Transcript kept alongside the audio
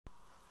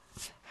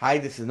Hi,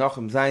 this is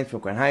Nachum Zayin from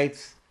Crown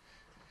Heights,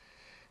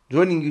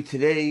 joining you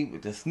today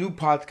with this new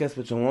podcast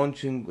which I'm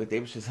launching with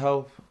Abish's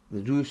help,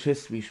 the Jewish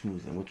History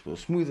Schmoozing, which will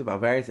schmooze about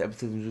various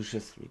episodes of Jewish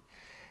history.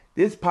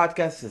 This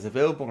podcast is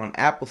available on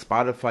Apple,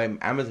 Spotify,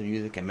 Amazon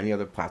Music, and many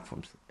other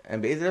platforms.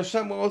 And Be'ezer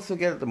Hashem will also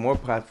get it to more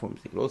platforms.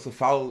 You can also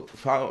follow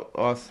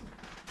us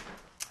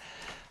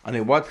on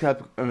a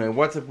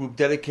WhatsApp group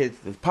dedicated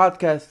to this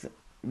podcast.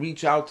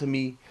 Reach out to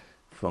me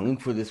for a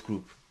link for this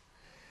group.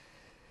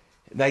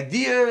 The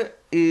idea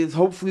is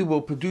hopefully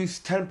we'll produce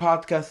 10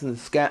 podcasts in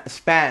the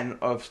span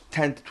of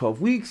 10 to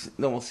 12 weeks.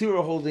 Then we'll see where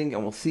we're holding,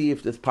 and we'll see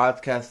if this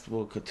podcast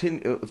will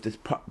continue, if this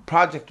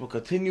project will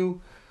continue,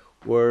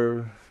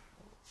 or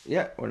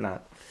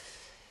not.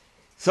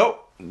 So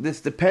this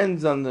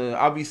depends on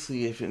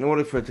obviously, if in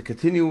order for it to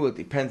continue, it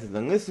depends on the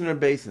listener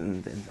base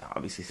and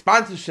obviously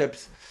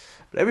sponsorships.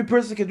 But every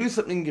person can do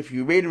something. If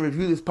you rate and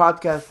review this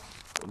podcast,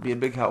 it will be a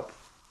big help.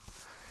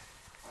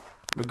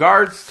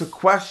 Regards to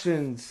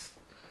questions,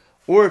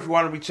 or if you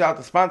want to reach out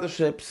to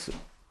sponsorships,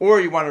 or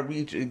you want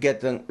to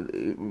get the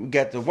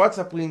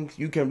WhatsApp link,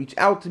 you can reach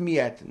out to me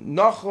at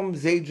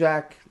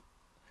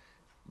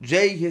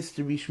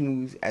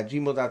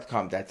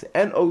NachumZajac@gmail.com. That's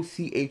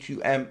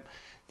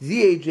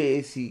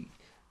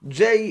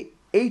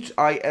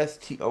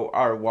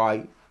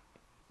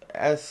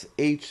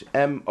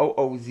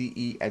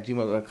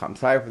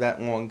Sorry for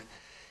that long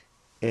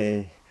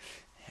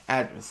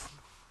address.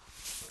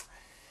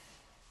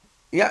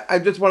 Yeah, I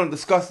just want to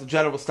discuss the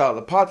general style of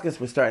the podcast.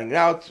 We're starting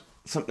out.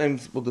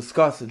 Sometimes we'll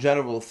discuss a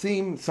general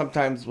theme.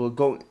 Sometimes we'll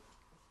go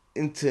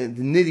into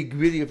the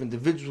nitty-gritty of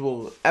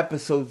individual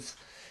episodes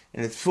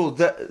in its full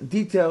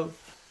detail.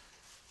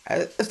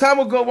 As time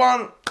will go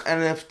on,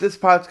 and if this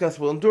podcast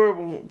will endure,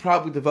 we'll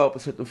probably develop a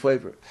certain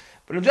flavor.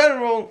 But in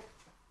general,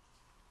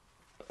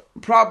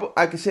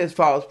 I can say as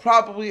follows.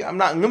 Probably, I'm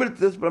not limited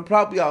to this, but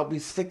I'll be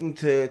sticking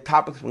to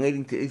topics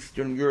relating to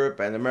Eastern Europe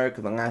and America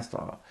the last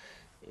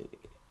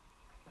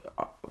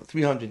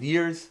 300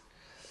 years.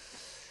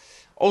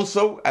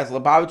 Also, as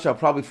Lubavitch, I'll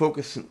probably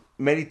focus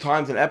many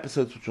times in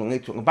episodes which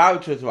relate to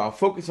Lubavitch, so I'll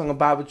focus on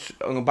Lubavitch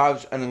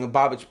and the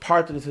Lubavitch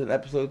part of certain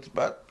episodes,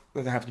 but it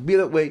doesn't have to be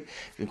that way. It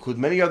includes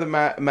many other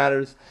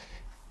matters,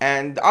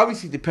 and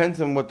obviously depends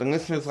on what the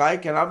listeners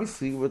like, and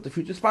obviously what the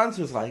future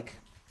sponsors like.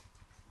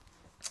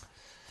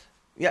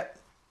 Yeah.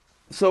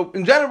 So,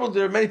 in general,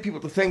 there are many people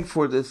to thank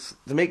for this,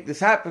 to make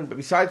this happen, but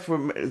besides for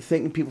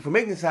thanking people for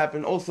making this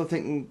happen, also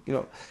thanking,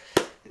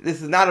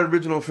 this is not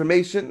original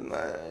information.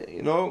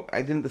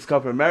 I didn't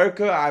discover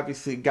America. I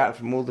obviously got it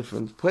from all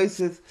different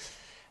places.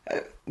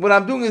 What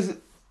I'm doing is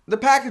the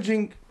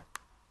packaging.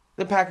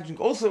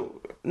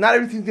 Also, not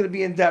everything's going to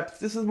be in depth.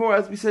 This is more,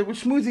 as we said, we're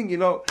schmoozing,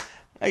 we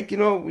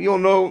all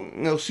know,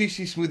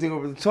 shishi smoothing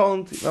over the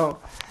tones,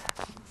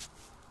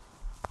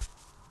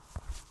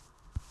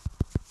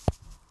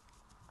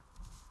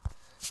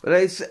 But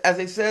as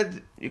I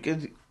said,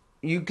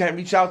 you can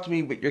reach out to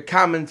me with your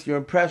comments, your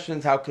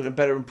impressions, how could it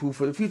better improve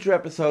for the future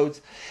episodes.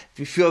 If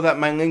you feel that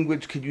my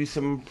language could use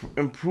some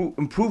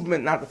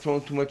improvement, not to throw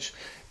in too much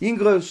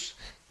English,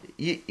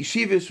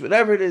 yeshivish,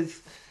 whatever it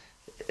is.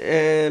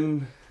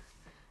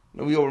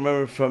 We all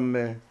remember from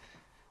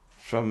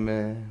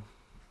the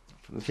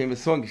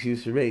famous song she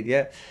used to read,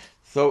 yeah?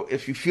 So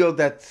if you feel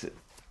that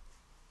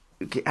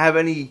you have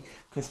any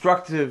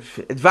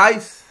constructive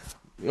advice,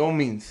 by all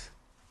means.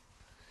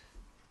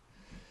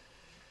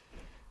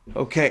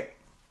 Okay,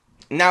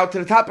 now to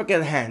the topic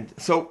at hand.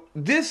 So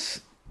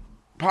this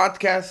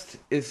podcast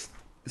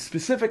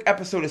specific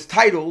episode is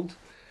titled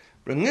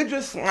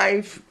Religious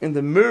Life in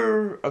the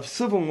Mirror of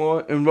Civil Law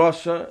in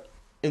Russia,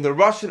 in the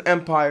Russian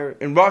Empire,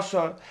 in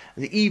Russia, at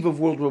the eve of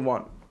World War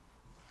I.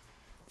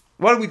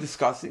 What are we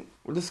discussing?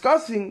 We're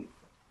discussing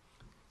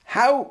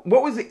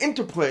what was the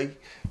interplay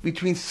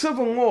between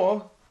civil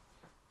law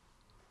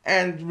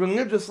and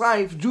religious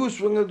life, Jewish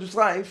religious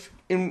life,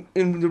 in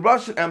the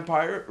Russian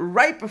Empire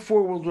right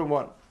before World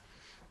War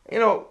I.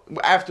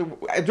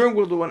 During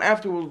World War I,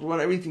 after World War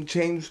I, everything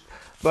changed,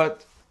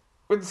 but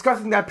we're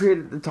discussing that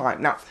period at the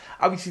time. Now,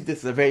 obviously, this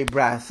is a very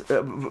vast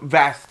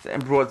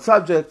and broad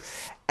subject,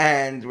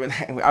 and we're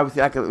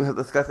obviously not going to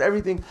discuss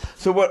everything.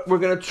 So what we're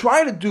going to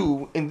try to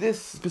do in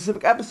this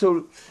specific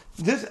episode,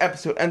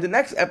 and the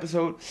next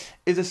episode,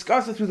 is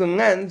discuss it through the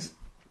lens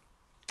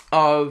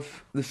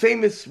of the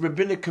famous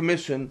rabbinical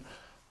commission,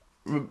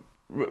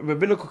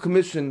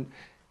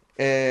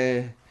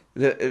 the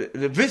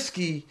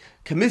Visky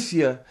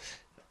Commission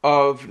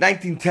of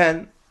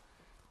 1910,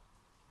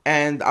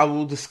 and I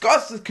will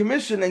discuss this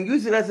commission and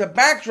use it as a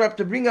backdrop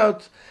to bring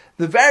out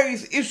the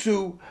various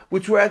issues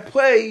which were at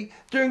play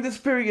during this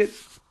period.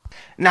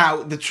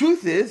 Now, the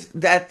truth is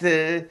that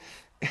the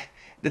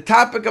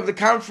topic of the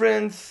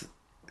conference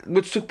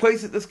which took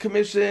place at this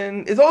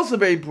commission is also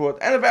very broad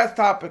and a vast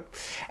topic.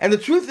 And the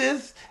truth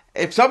is,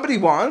 if somebody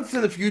wants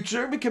in the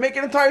future, we can make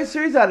an entire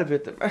series out of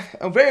it,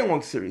 a very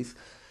long series.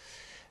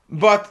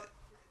 But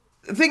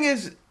the thing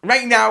is,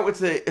 right now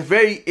it's a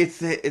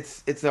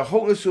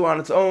whole issue on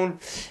its own,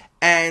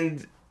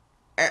 and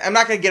I'm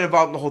not going to get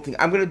involved in the whole thing.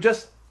 I'm going to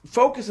just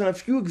focus on a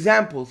few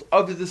examples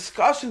of the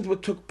discussions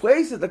that took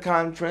place at the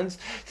conference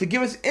to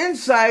give us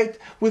insight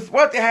with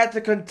what they had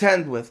to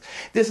contend with.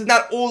 This is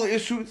not all the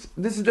issues.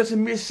 This is just a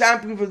mere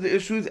sampling of the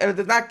issues, and it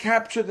does not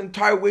capture the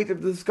entire weight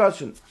of the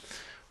discussion.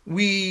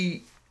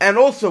 And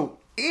also,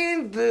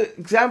 in the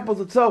examples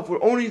itself,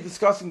 we're only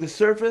discussing the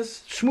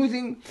surface,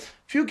 smoothing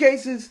few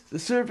cases, the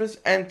surface,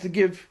 and to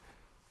give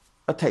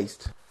a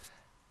taste.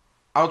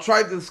 I'll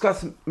try to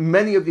discuss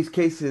many of these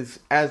cases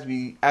as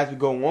we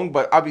go along,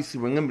 but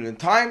obviously we're limited in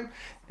time,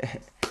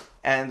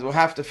 and we'll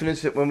have to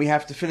finish it when we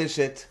have to finish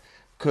it,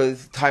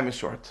 because time is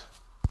short.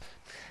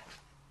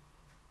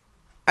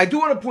 I do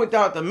want to point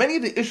out that many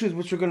of the issues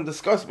which we're going to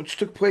discuss, which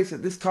took place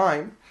at this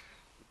time,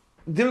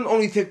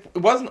 it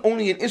wasn't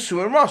only an issue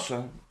in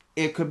Russia.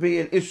 It could be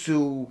an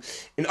issue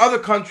in other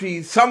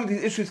countries. Some of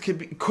these issues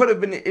could have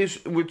been an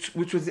issue, which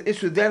was an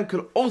issue then,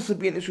 could also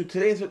be an issue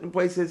today in certain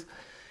places,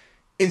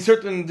 in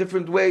certain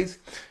different ways.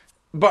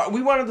 But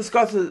we want to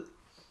discuss it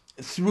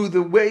through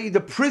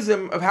the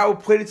prism of how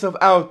it played itself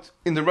out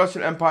in the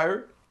Russian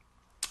Empire.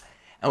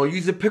 And we'll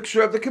use a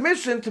picture of the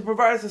commission to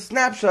provide us a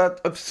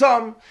snapshot of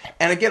some,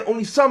 and again,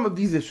 only some of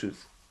these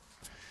issues.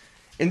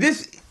 In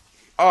this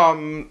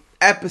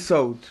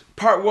episode,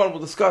 part 1, we'll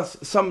discuss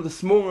some of the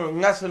smaller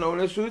and lesser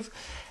known issues,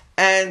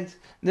 and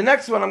the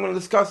next one I'm going to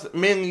discuss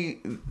mainly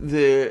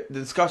the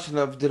discussion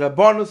of the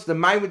Rabbanus, the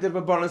Maimon of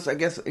Rabbanus. I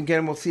guess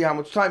again we'll see how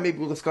much time. Maybe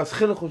we'll discuss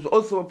Chinuch, which is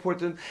also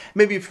important.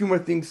 Maybe a few more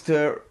things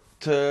to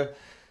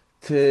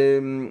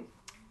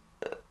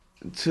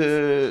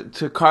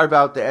carve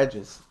out the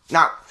edges.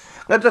 Now,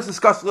 let's just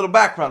discuss a little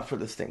background for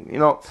this thing.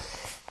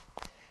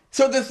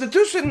 So the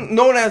institution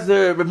known as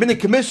the Rabbinic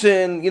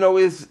Commission,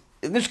 is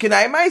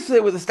Nishkanai Maisa,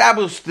 was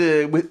established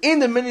within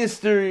the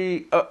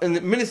Ministry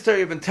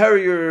of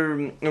Interior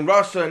in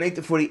Russia in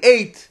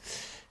 1848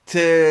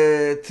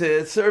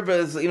 to serve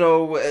as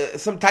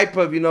some type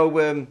of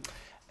a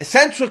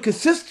central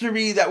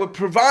consistory that would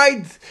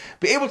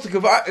be able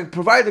to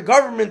provide the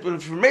government with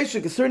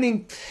information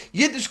concerning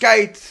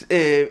Yiddishkeit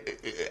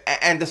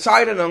and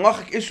decide on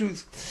halachic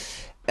issues.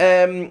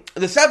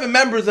 The 7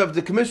 members of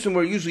the commission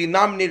were usually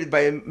nominated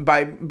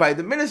by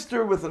the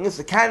minister with a list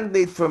of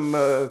candidates from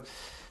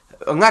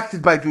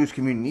elected by Jewish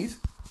communities.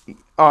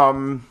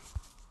 However,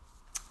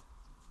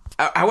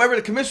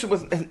 the commission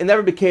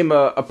never became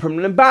a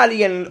permanent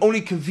body, and it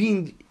only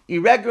convened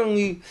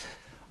irregularly.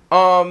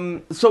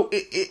 So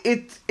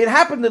it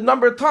happened a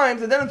number of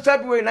times, and then in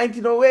February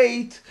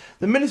 1908,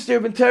 the Ministry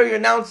of Interior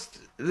announced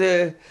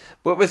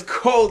what was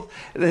called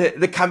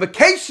the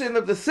convocation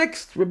of the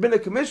 6th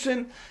Rabbinic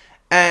Commission,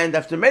 and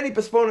after many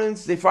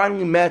postponements, they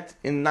finally met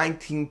in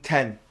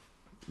 1910,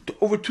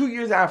 over 2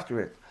 years after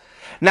it.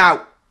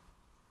 Now,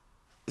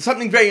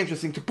 something very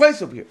interesting took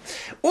place over here.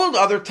 All the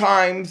other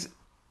times,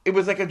 it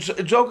was like a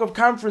joke of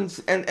conference,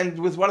 and it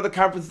was one of the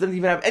conferences didn't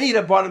even have any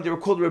Rabbanim. They were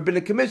called the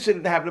Rabbinic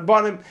Commission. They have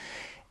Rabbanim.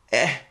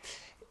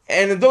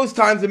 And in those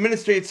times, the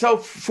ministry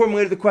itself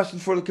formulated the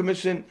questions for the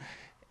commission.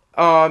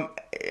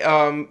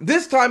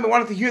 This time, I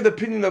wanted to hear the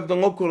opinion of the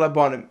local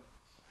Rabbanim.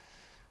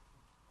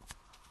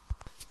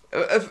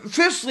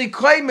 Officially,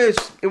 Klaimish,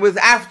 it was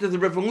after the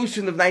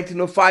revolution of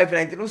 1905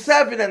 and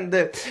 1907, and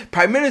the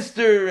Prime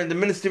Minister and the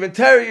Minister of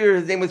Interior,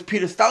 his name was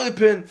Peter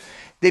Stolypin,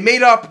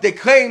 they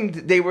claimed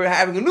they were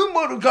having a new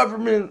mode of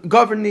governing,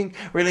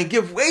 we're going to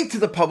give way to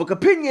the public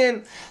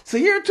opinion. So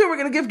here too, we're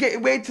going to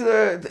give way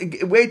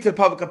to the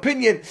public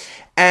opinion.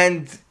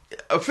 And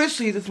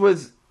officially,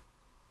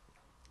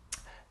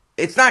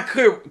 it's not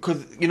clear,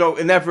 because,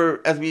 it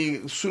never, as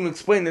we soon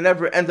explained, it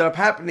never ended up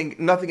happening.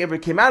 Nothing ever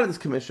came out of this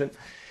commission.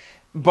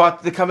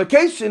 But the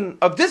convocation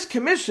of this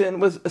commission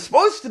was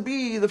supposed to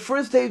be the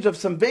first stage of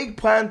some vague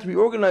plan to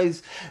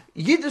reorganize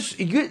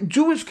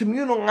Jewish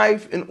communal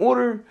life in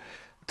order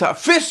to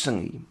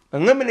officially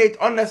eliminate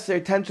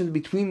unnecessary tensions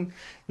between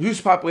the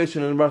Jewish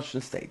population and the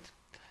Russian state.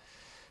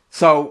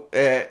 So,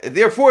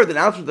 therefore, the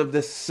announcement of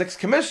this 6th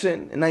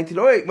commission in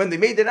 1908, when they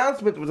made the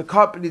announcement, was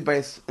accompanied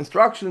by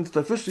instructions to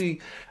officially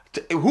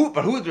who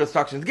the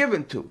instructions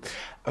given to?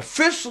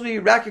 Officially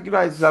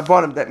recognize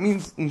Rabbanim. That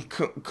means,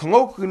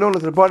 colloquially known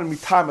as Rabbanim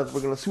Mitam, as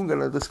we're soon going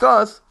to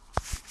discuss.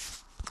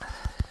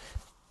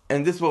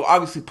 And this will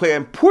obviously play an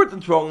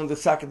important role in the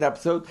second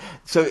episode.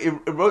 So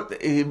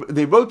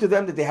they wrote to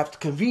them that they have to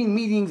convene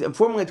meetings and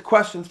formulate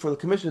questions for the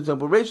commission's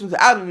deliberations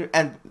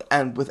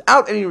and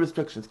without any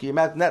restrictions. Can you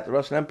imagine that? The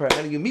Russian Empire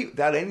letting you meet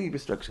without any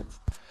restrictions.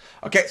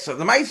 Okay, so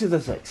the mice is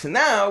a say. So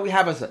now we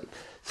have a say.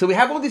 So we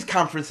have all these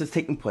conferences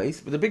taking place,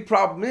 but the big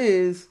problem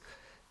is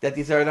that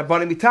these are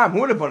Rabbanim Mitam.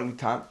 Who are Rabbanim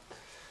Mitam?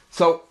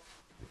 So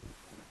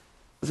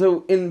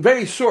in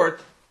very short,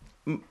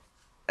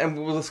 and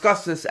we'll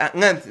discuss this at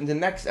length in the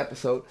next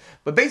episode,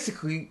 but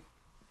basically,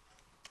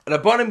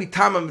 Rabbanim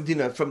Mitam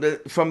Medina,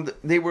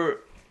 they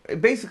were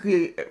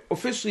basically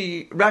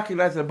officially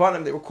recognized as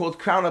Rabbanim. They were called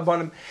Crown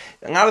Rabbanim.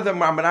 A lot of them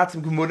were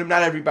Manatzim Gemurim,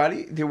 not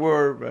everybody. There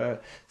were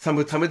some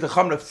with Talmid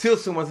Chacham.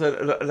 Tzilson was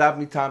a Rab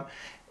Mitam.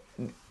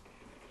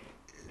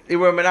 They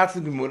were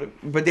Manatzim Gemurim,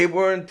 but they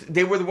were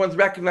the ones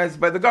recognized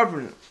by the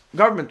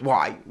government.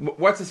 Why?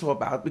 What's this all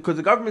about? Because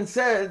the government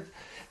said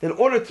in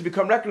order to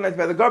become recognized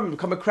by the government,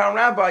 become a crown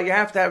rabbi, you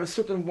have to have a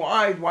certain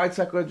wide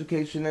secular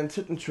education and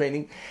certain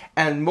training,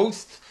 and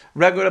most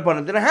regular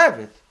rabbanim didn't have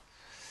it.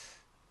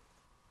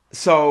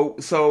 So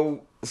that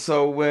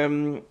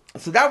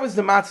was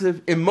the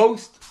matziv in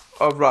most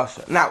of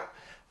Russia. Now,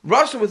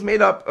 Russia was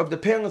made up of the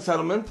Pale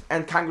settlement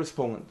and Congress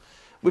Poland,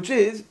 which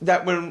is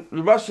that when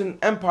the Russian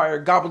Empire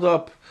gobbled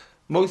up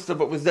most of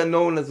what was then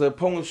known as the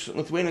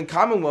Polish-Lithuanian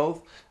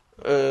Commonwealth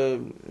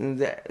from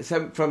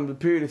the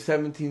period of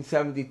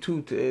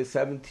 1772 to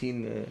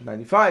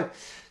 1795.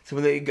 So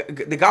when they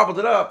gobbled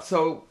it up, it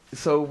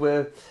was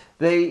over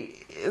the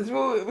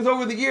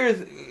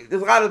years.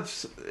 There's a lot of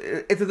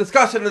it's a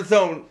discussion on its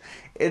own.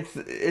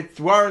 It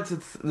warrants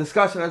its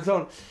discussion on its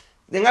own.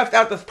 They left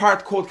out this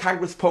part called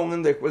Congress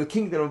Poland, or the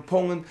Kingdom of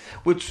Poland,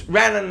 which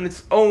ran on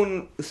its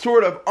own,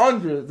 sort of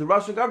under the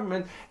Russian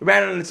government,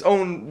 ran on its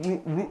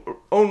own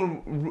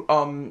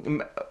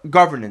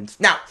governance.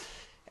 Now,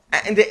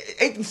 in the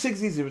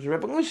 1860s, there was a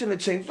revolution. It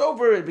changed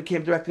over. It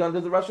became directly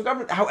under the Russian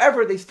government.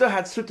 However, they still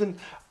had certain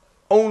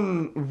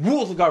own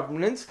rules of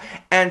governance,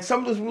 and some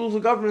of those rules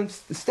of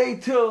governance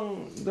stayed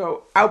till the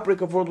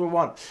outbreak of World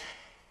War I.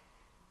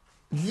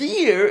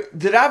 There,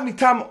 the Rav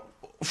Mitam,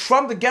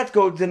 from the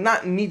get-go, did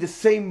not need the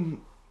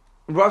same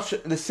level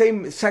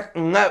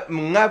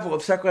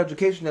of secular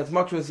education as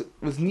much as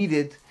was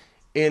needed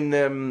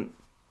in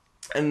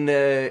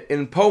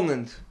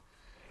Poland,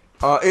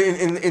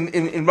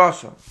 in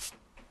Russia.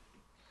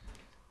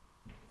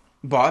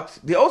 But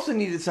they also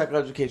needed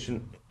secular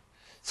education.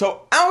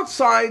 So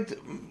outside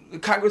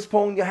Congress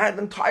Poland, you had an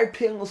entire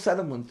penal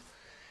settlement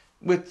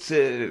with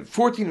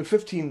 14 or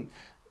 15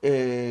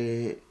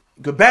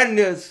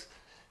 gubernias,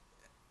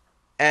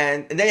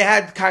 and then you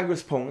had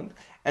Congress Poland,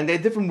 and they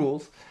had different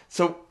rules.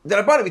 So the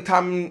Rabbanim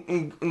Tam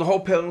in the whole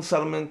penal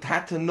settlement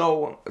had to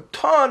know a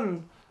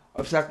ton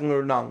of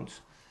secular knowledge.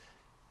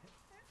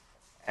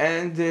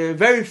 And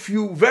very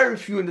few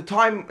in the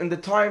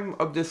time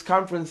of this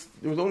conference,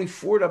 there was only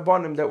 4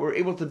 Rabbanim that were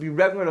able to be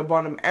regular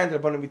Rabbanim and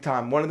Rabbanim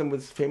Mitam. One of them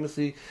was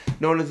famously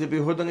known as the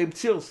Behuda Reb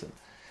Tzilson.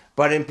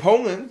 But in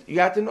Poland,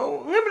 you had to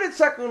know limited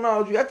secular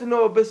knowledge. You had to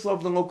know a bit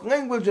of the local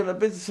language and a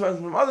bit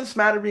from other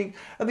smattering,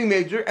 nothing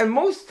major. And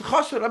most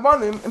Chassid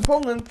Rabbanim in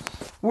Poland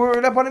were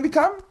Rabbanim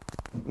Mitam,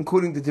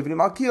 including the Divri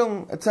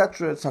Malkiel,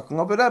 etc.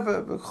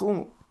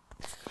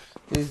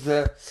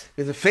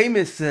 There's a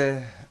famous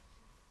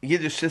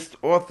Yiddish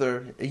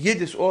author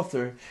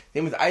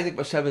named was Isaac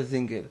Bashevis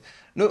Zinger.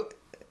 No,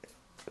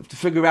 to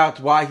figure out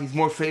why he's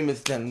more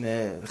famous than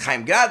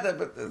Chaim Grada,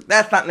 but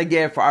that's not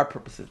negay for our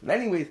purposes. But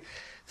anyways,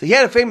 so he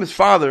had a famous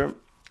father,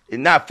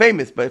 not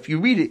famous, but if you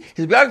read it,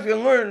 his biography,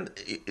 you'll learn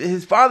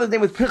his father's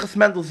name was Pinchas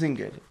Mendel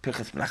Zinger,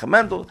 Pinchas Menachem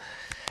Mendel.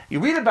 You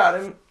read about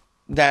him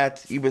that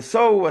he was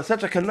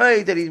such a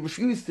kanoi that he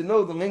refused to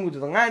know the language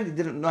of the land. He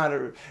didn't know how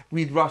to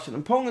read Russian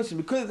and Polish,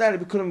 and because of that,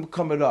 he couldn't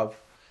become a Rav.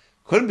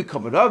 Couldn't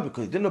become a Rav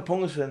because he didn't know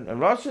Polish and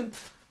Russian.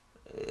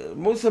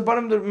 Many of the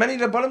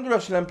Rabbanim of the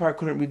Russian Empire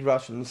couldn't read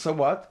Russian. And so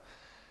what?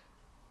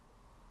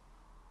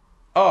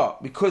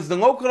 Because the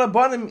local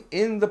Rabbanim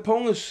in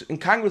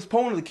Congress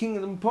Poland, the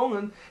Kingdom of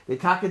Poland, they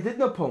did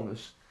know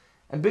Polish.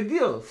 And big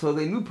deal. So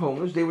they knew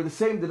Polish. They were the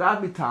same, the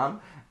Rav Mitam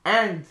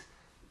and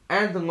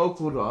the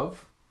local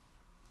Rav.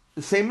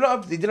 The same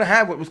Rav. They didn't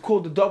have what was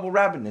called the double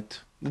rabbinate.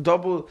 They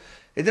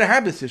didn't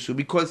have this issue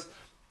because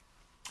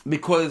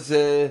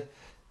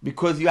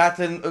you had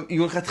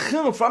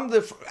to, from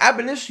the ab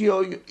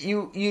initio,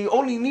 you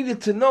only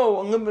needed to know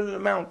a limited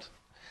amount.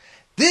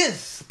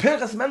 This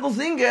Pinchas Mendel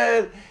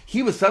Zinger,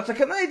 he was such a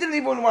kanai, he didn't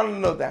even want to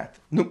know that.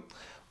 No.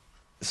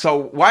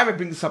 So why am I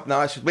bringing this up now?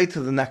 I should wait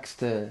till the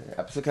next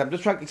episode. I'm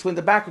just trying to explain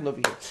the background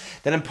over here.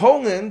 That in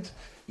Poland,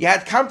 you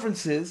had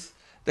conferences,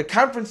 a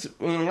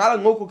lot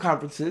of local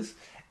conferences,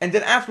 and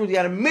then afterwards you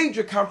had a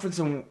major conference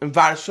in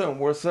Warsaw, in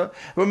Warsaw,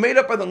 were made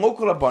up by the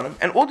local Rabbanim,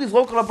 and all these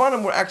local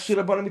Rabbanim were actually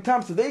Rabbanim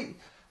Mitam. So they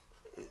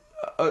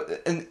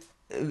and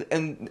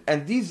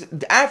these,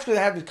 after they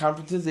have the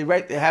conferences, they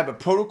have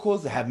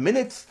protocols, they have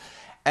minutes,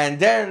 and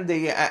then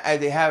they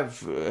have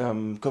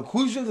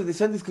conclusions, and they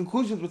send these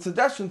conclusions with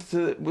suggestions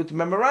with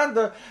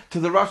memoranda to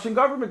the Russian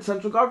government,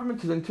 central government,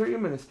 to the Interior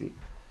Ministry.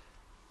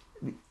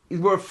 These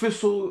were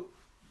official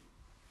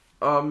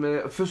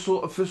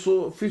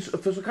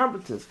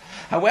conferences.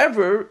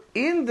 However,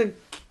 in the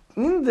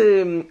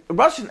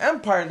Russian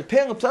Empire, in the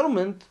Pale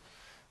settlement,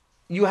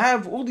 you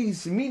have all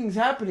these meetings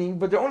happening,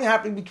 but they're only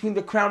happening between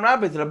the crown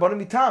rabbis, the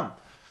Rabbanim Mitam.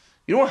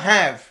 You don't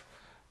have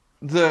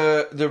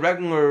the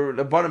regular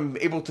Rabbanim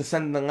able to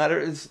send the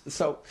letters.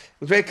 So it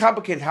was very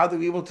complicated. How they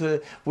were able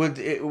to,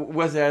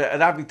 was a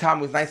Rabbi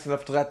Tam was nice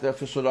enough to let the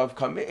official Rav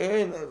come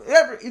in.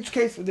 Each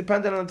case was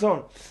dependent on its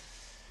own.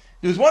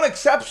 There was one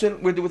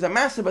exception where there was a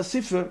massive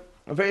asifah,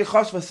 a very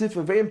chosh asifah,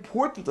 a very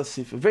important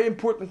asifah, a very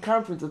important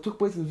conference that took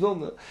place in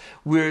Vilna,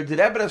 where the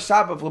Rebbe of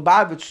Shabbat of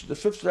Lubavitch, the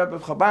 5th Rebbe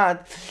of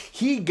Chabad,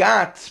 he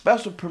got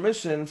special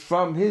permission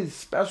from his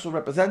special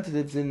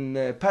representatives in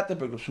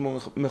Petersburg,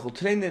 Shmuel Michal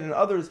Treinen and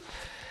others,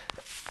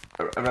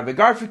 Rabbi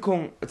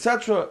Garfikung,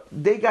 etc.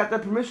 They got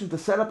that permission to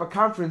set up a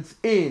conference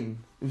in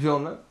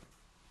Vilna,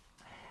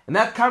 And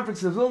that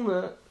conference in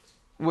Vilna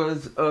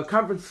was a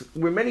conference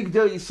where many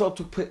Gedolei Yisrael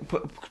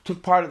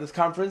took part of this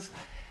conference,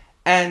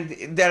 and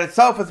that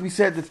itself, as we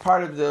said,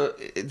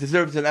 it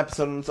deserves an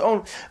episode on its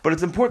own. But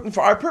it's important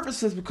for our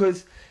purposes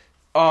because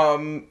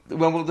when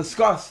we'll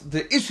discuss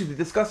the issue to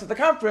discuss at the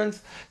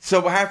conference, so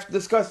we'll have to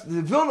discuss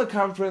the Vilna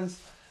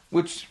conference,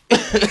 which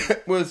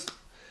was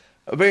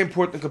a very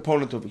important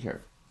component over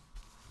here.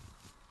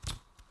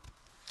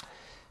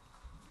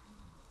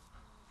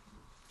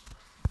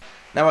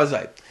 Now,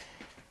 the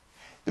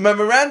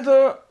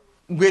memoranda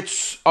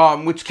which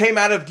came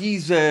out of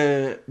these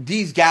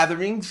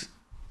gatherings,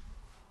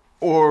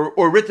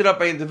 or written up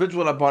by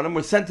individual Rabbanim,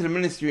 were sent to the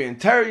Ministry of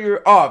Interior.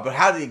 But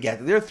how did they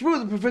get there? Through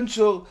the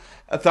provincial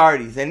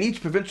authorities, and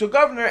each provincial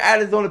governor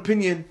added his own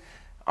opinion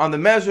on the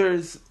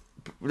measures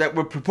that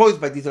were proposed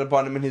by these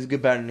Rabbanim in his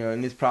gubernia,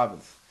 in his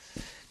province.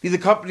 These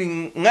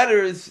accompanying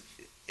letters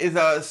is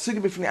a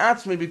sugya b'fnei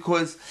atzmi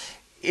because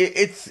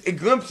it's a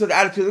glimpse of the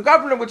attitude of the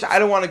governor, which I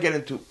don't want to get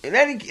into. In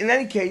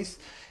any case,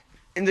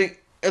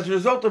 as a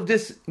result of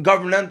this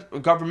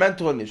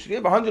governmental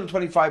initiative,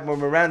 125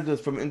 memorandums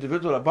from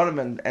individual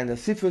Rabbanim and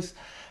Asifus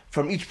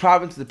from each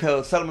province, the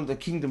Pale Settlement, the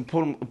Kingdom of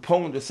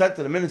Poland, were sent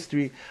to the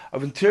Ministry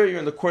of Interior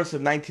in the course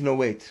of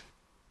 1908.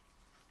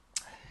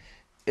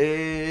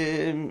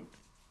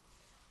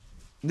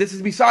 This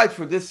is besides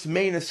for this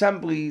main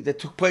assembly that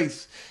took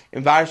place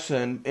in Warsaw,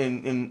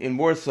 in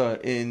Warsaw,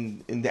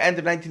 in the end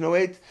of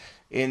 1908,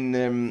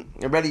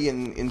 already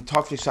in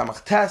Tafresh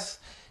Samach Tes,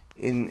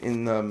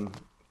 in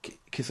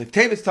Kislev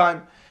Tevis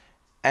time,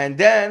 and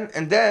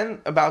then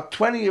about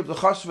 20 of the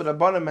Chashuv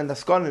Rabbanim and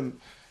Askanim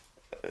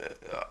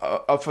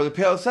for the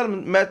Pale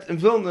Settlement met in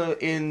Vilna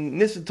in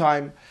Nisan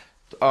time,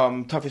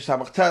 Tafresh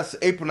Samach Tes,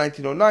 April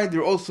 1909. There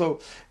were also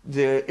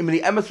the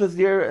Imri Emes was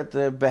there at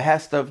the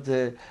behest of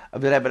the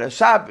Rebbe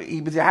Rashab. He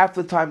was there half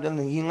the time. Then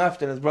he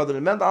left, and his brother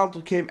the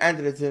Mendel came, and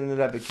the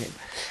Rebbe came.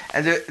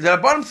 And the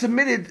Rabbanim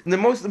submitted the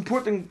most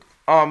important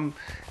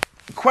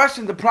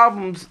question, the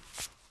problems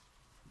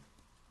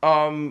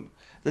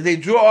that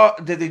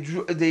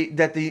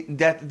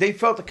they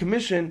felt the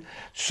commission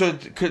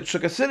should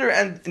consider,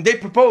 and they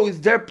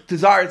proposed their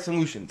desired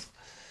solutions.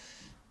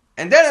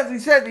 And then, as we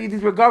said,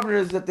 these were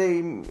governors that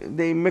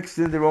they mixed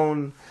in their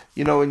own,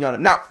 in Yana.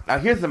 Now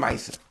here's the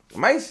Maisa. The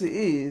Maisa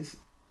is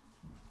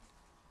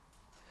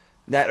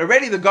that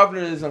already a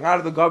lot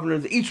of the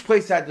governors, each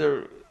place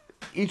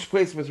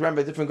was run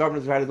by different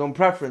governors who had his own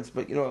preference,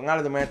 but a lot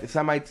of them were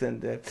anti-Semites,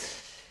 and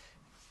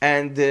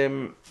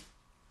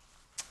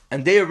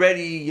they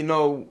already,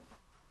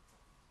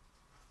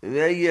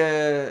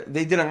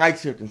 they didn't like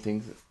certain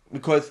things,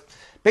 because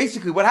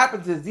basically what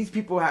happens is these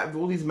people have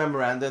all these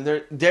memoranda, and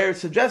they're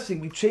suggesting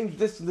we change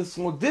this and this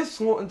law. This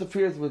law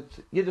interferes with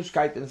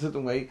Yiddishkeit in a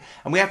certain way,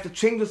 and we have to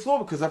change this law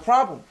because of a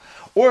problem.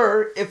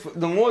 Or if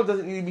the law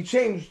doesn't need to be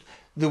changed,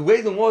 the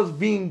way the law is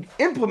being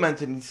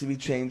implemented needs to be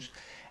changed,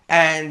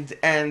 and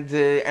it's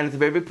a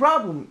very big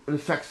problem. It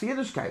affects the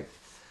Yiddishkeit.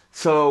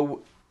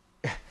 So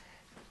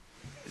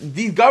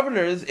these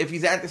governors, if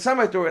he's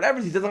anti-Semite or whatever,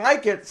 he doesn't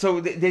like it,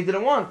 so they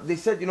didn't want. They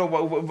said, you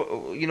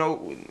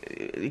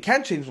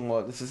can't change the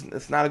law.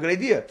 It's not a good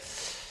idea.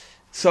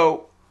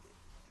 So,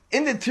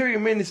 in the Interior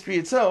Ministry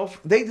itself,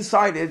 they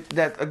decided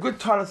that a good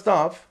ton of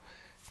stuff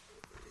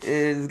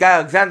is guy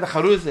Alexander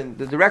Charuzin,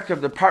 the director of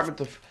the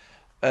Department of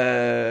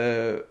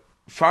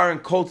Foreign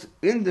Cults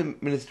in the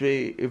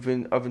Ministry of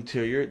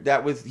Interior.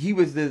 He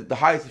was the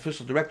highest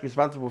official director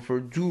responsible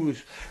for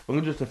Jewish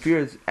religious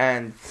affairs,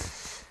 and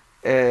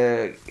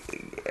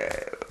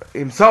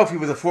himself, he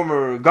was a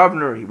former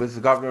governor. He was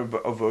the governor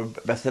of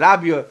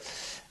Bessarabia.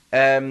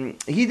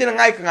 He didn't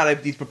like a lot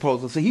of these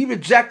proposals, so he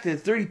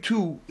rejected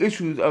 32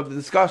 issues of the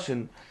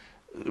discussion.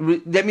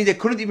 That means they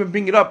couldn't even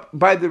bring it up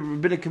by the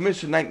Rabbinic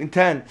Commission in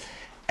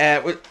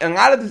 1910. A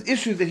lot of these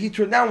issues that he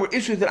turned down were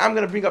issues that I'm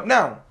going to bring up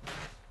now.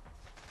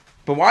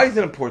 But why is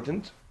it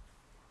important?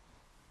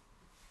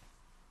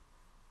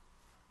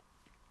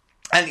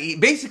 And a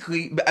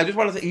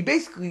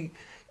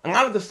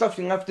lot of the stuff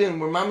he left in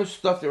were mamish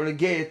stuff that were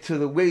negated to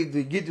the way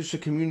the Yiddish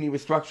community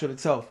was structured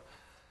itself.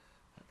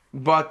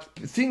 But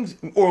things,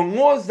 or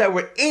laws that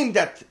were aimed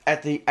at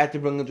the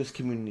religious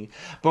community,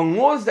 but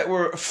laws that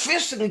were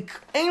officially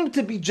aimed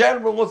to be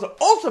general laws that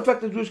also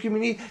affect the Jewish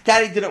community,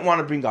 that he didn't want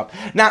to bring up.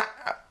 Now,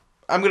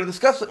 I'm going to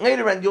discuss it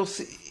later, and you'll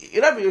see,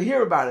 you'll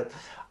hear about it.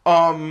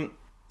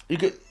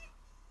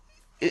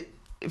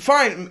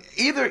 Fine,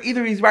 either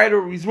he's right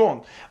or he's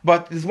wrong.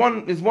 But there's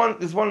one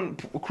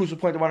crucial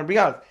point I want to bring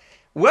out.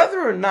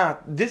 Whether or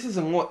not this is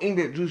a law aimed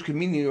at the Jewish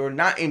community or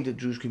not aimed at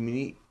the Jewish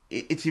community,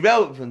 it's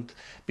irrelevant,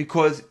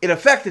 because it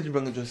affected the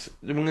religious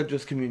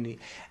community.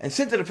 And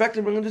since it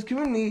affected the religious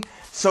community,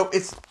 so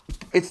it's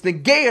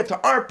negaya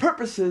to our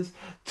purposes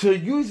to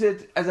use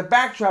it as a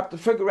backdrop to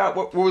figure out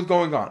what was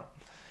going on.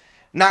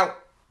 Now,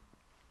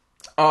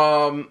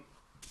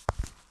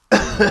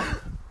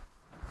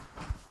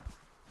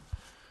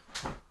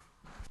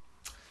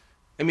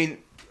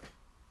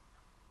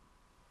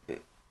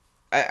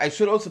 I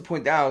should also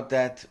point out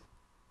that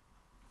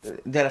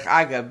there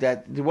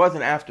was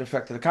an after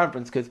effect of the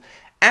conference, because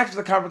after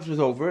the conference was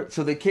over,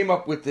 so they came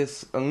up with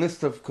a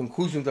list of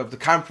conclusions of the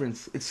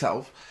conference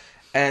itself,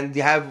 and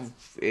you have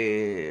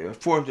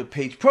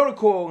 400-page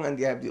protocol, and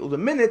you have all the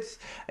minutes,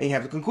 and you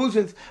have the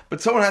conclusions,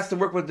 but someone has to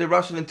work with the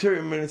Russian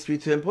Interior Ministry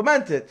to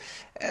implement it.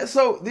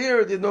 So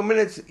there's no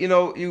minutes,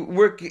 you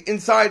work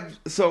inside,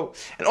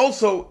 and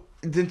also,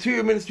 the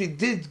Interior Ministry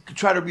did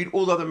try to read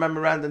all the other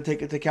memoranda and take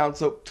it into account,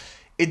 so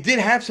it did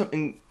have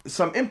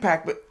some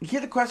impact, but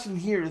here the question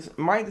here is,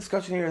 my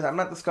discussion here is, I'm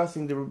not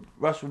discussing the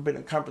Russian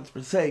Rabbinic Conference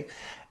per se,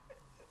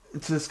 to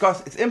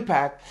discuss its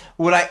impact.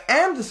 What I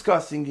am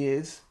discussing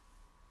is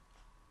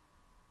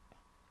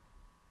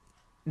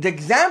the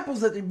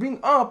examples that they bring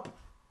up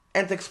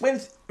and to explain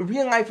its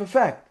real life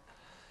effect.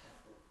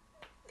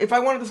 If I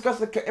want to discuss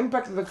the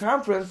impact of the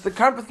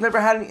conference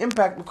never had any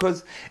impact,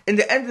 because in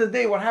the end of the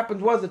day, what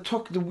happened was it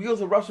took the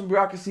wheels of Russian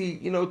bureaucracy,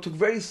 took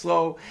very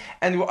slow,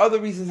 and there were other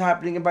reasons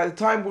happening. And by the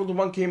time World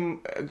War I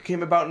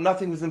came about,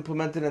 nothing was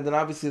implemented, and then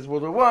obviously it's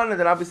World War I, and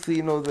then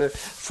obviously the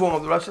fall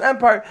of the Russian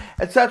Empire,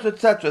 etc.,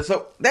 etc.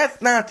 So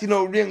that's not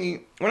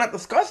really, we're not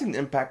discussing the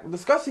impact. We're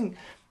discussing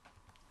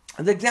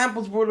the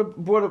examples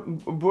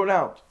brought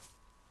out.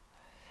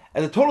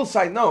 As a total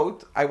side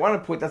note, I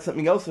want to point out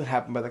something else that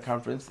happened by the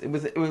conference. It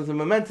was a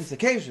momentous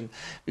occasion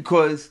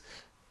because,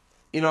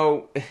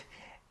 you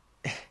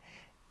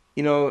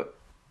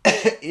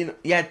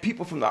had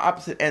people from the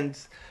opposite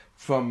ends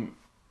from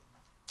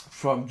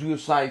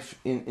Jewish life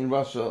in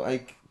Russia,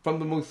 like from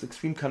the most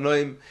extreme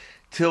Kanoim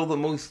till the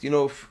most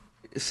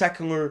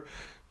secular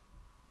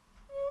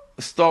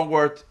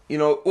stalwart,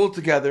 all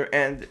together,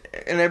 and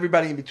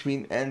everybody in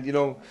between, and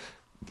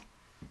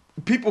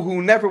people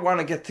who never want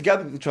to get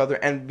together with each other,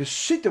 and the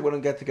Shita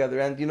wouldn't get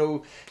together, and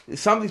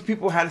some of these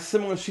people had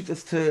similar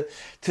Shitas to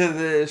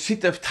the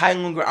Shita of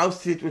Thailand or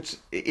Auschwitz, which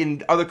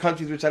in other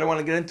countries, which I don't want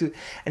to get into.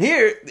 And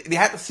here they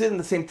had to sit in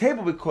the same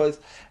table because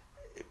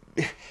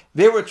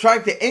they were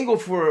trying to angle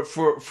for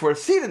a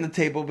seat in the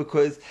table,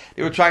 because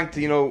they were trying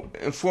to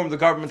inform the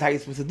government how you're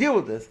supposed to deal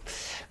with this.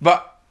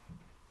 But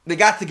they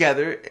got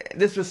together.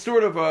 This was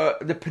sort of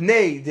the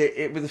Pnei.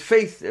 It was a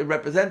face that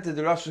represented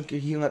the Russian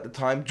Kehillah at the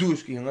time,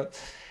 Jewish Kehillah.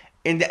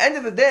 In the end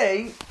of the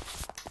day,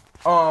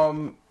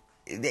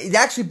 they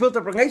actually built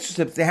up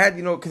relationships. They had,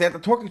 because they had to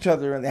talk to each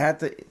other, and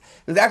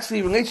there's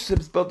actually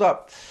relationships built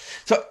up.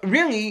 So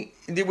really,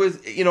 there was,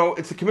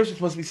 it's a commission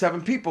supposed to be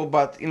 7 people,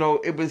 but,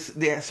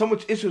 so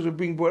much issues were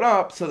being brought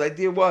up, so the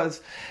idea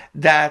was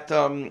that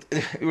there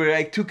were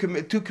like two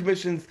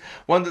commissions,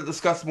 one to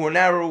discuss more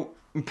narrow,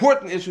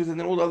 important issues, and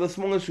then all the other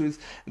small issues,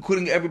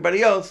 including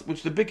everybody else,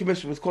 which the big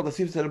commission was called the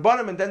Sifas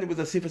HaRabbanim, and then there was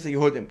the Sifas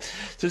HaYehudim.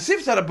 So the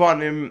Sifas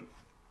HaRabbanim,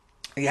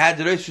 you had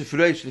the Rosh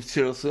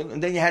Tzirelson,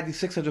 and then you had these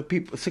 6 other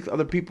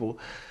people,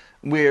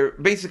 where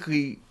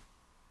basically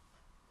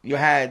you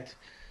had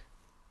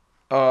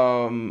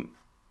the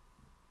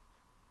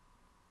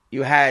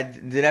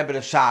Rebbe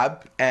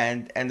Rashab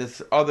and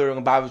this other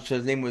Lubavitcher,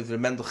 his name was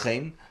Mendel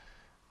Chaim.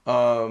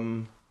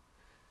 And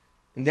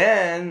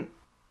then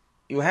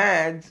you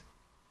had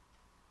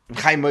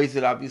Chaim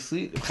Moiser,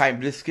 obviously, Chaim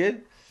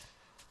Brisker,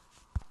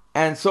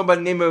 and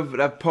somebody named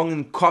Rav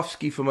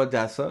Ponenkovsky from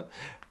Odessa.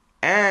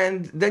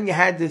 And then you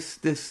had this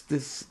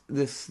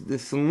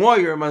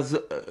lawyer,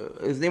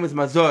 his name is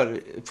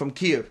Mazur from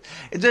Kiev.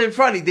 It's very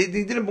funny. They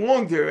didn't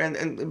belong there,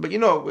 but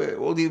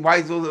all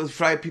those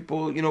fry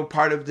people,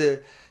 part of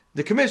the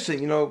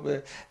commission.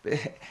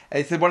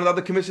 I said one of the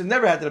other commissions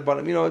never had the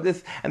Rabbanim.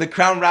 This, and the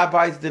crown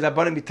rabbis, the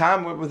Rabbanim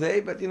Mitam, were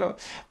they? But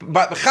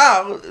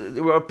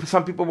Bechal,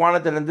 some people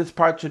wanted that, and this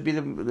part should be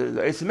the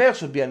Eismeir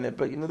should be on it.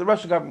 But the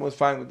Russian government was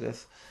fine with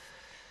this.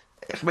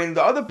 I mean,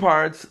 the other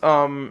parts.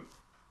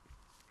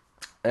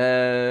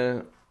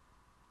 The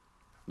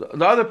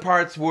other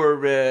parts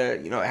were,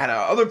 had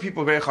other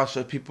people, very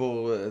chashuv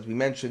people, as we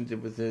mentioned.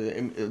 It was the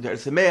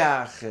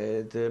Sameach,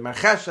 the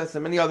Marcheshas,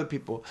 and many other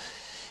people.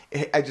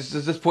 I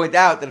just point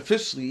out that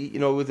officially, it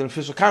was an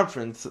official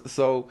conference,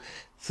 so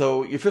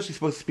you're officially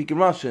supposed to speak in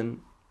Russian.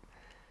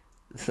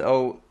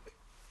 So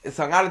a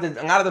lot of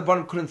the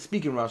Banim couldn't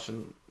speak in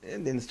Russian.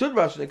 And they understood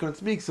Russian, they couldn't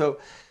speak, so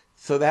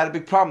they had a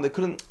big problem. They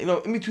couldn't,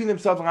 in between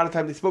themselves, a lot of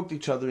times they spoke to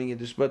each other in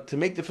Yiddish, but to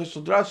make the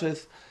official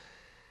drashas,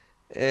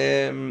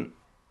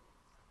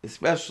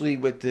 especially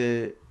with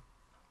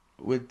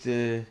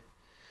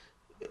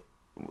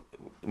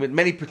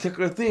many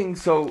particular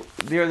things, so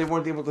there they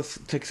weren't able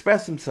to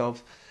express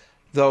themselves.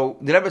 Though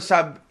the Rebbe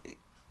Shab,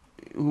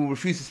 who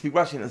refused to speak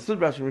Russian,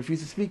 understood Russian,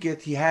 refused to speak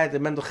it, he had the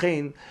Mendel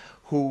Chaim,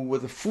 who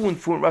was a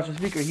fluent Russian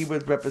speaker. He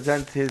would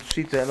represent his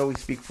shita and always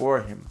speak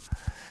for him.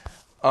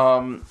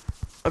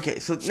 Okay,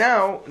 so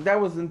now that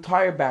was the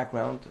entire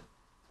background.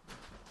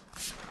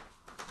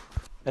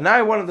 And now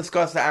I want to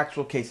discuss the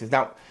actual cases.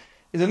 Now,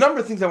 there's a number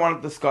of things I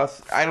want to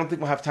discuss. I don't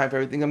think we'll have time for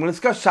everything. I'm going to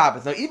discuss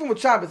Shabbos. Now, even with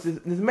Shabbos,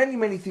 there's many,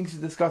 many things to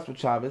discuss with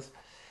Shabbos.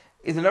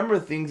 There's a number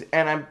of things,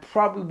 and I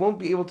probably won't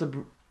be able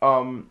to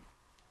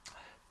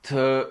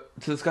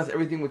discuss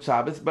everything with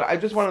Shabbos, but I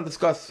just want to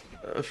discuss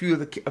a few of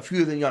the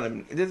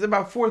Yonim. There's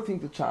about 4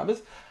 things with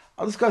Shabbos.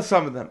 I'll discuss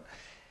some of them.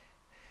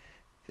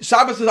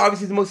 Shabbos was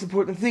obviously the most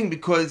important thing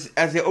because,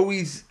 as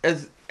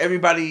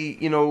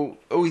everybody,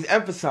 always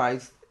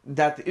emphasized,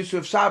 that the issue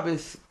of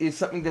Shabbos is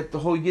something that the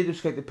whole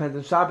Yiddishkeit depends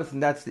on Shabbos,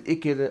 and that's the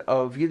ikir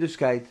of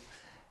Yiddishkeit.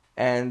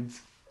 And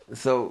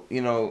so,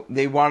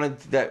 they wanted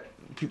that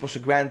people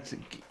should grant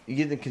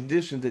Yidden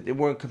conditions that they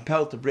weren't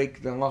compelled to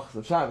break the halachas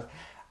of Shabbos.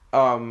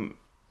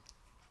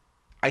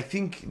 I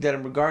think that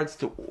in regards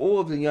to all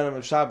of the Yom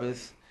of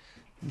Shabbos,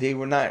 they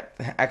were not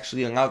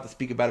actually allowed to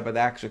speak about it by the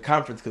actual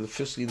conference because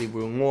officially they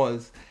were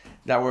laws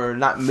that were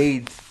not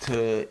made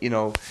to,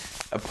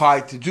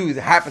 apply to Jews.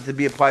 It happened to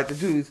be applied to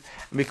Jews,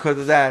 and because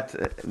of that,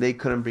 they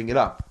couldn't bring it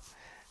up.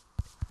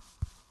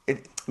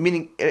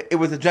 Meaning, it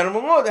was a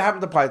general law that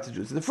happened to apply to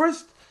Jews. So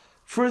the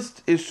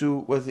first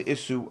issue was the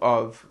issue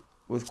of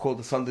what's called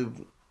the Sunday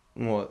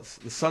laws.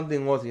 The Sunday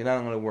laws, you're not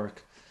going to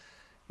work.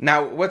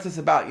 Now, what's this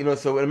about?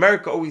 So in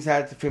America always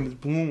had the famous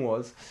balloon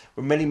laws,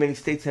 where many, many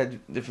states had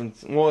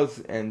different laws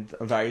and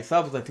various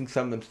levels. I think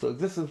some of them still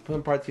exist in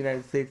some parts of the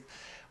United States,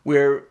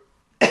 where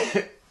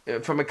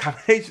from a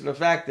combination of the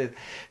fact that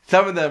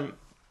some of them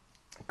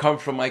come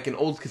from like an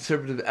old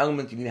conservative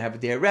element, you need to have a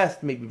day of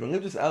rest, maybe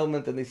religious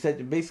element, and they said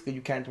that basically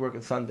you can't work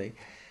on Sunday.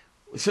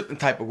 A certain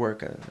type of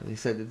work, they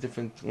said the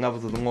different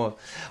levels of the law.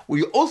 Well,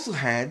 you also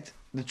had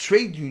the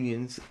trade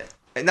unions,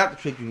 not the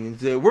trade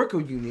unions, the worker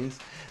unions.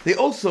 They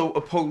also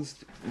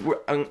opposed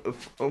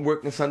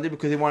working on Sunday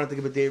because they wanted to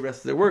give a day of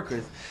rest to their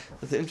workers.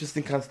 That's an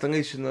interesting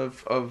constellation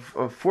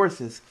of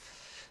forces.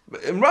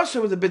 But in Russia,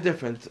 it was a bit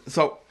different.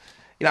 So,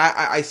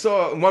 I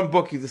saw in one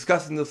book he's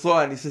discussing this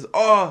law, and he says,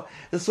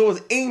 this law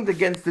was aimed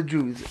against the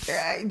Jews.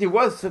 There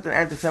was certain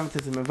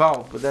anti-Semitism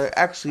involved, but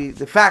actually,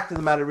 the fact of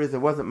the matter is, it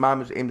wasn't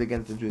mamish aimed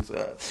against the Jews.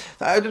 So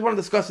I just want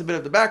to discuss a bit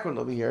of the background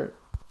over here.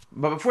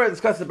 But before I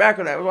discuss the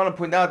background, I want to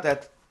point out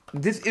that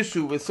this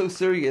issue was so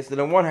serious that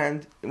on one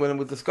hand, when it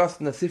was discussed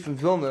in the Sif in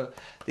Vilna,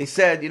 they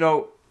said,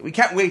 we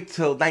can't wait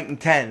till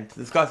 1910 to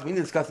discuss it. We need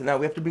to discuss it now.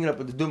 We have to bring it up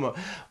with the Duma,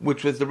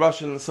 which was the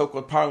Russian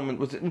so-called parliament,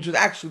 which was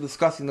actually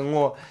discussing the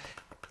law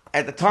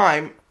at the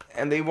time,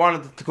 and they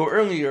wanted to go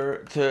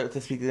earlier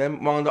to speak to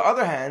them. While on the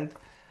other hand,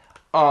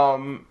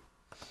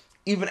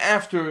 even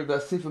after the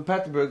Sif in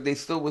Petersburg, they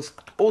still was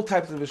all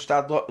types of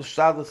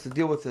shtadlos to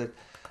deal with it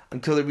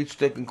until they reached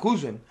their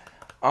conclusion.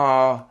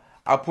 I'll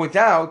point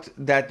out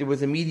that there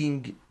was a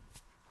meeting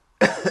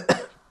in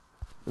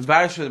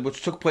Varsha,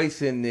 which took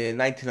place in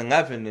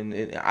 1911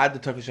 in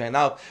Ad Turkish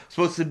Ainal.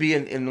 Supposed to be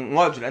in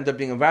Lodz, it ended up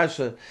being in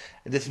Varsha.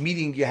 This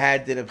meeting you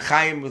had, the Reb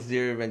Chaim was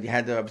there, and you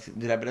had the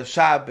Rabbi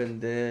Rashab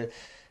and the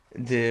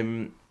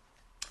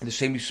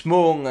Shem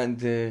Yishmol and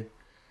the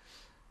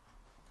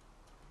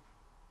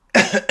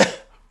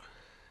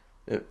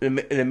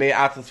Meir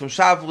Atlas from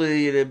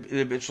Shavli,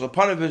 the Bishop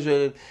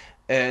Panovich,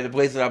 the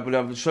Blazer Rabbi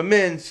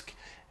Shaminsk.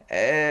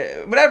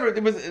 Whatever,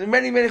 there was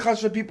many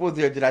Chashuv people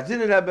there. Did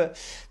Adin Rebbe?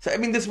 So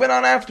this went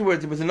on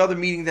afterwards. There was another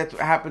meeting that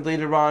happened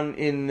later on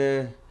in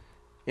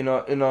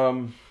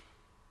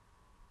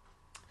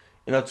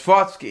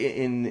Tvotzk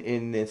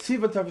in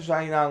Siva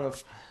Tafishayin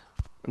Aleph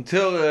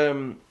until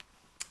the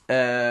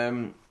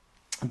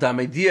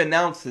Ahmadiyya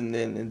announced in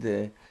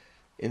the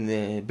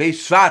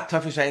Beis Shvat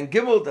Tafishayin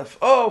Gimel that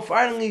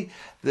finally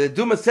the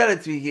Duma said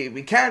it,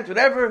 we can't,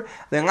 whatever.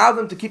 They allowed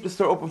them to keep the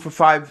store open for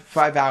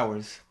five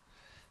hours.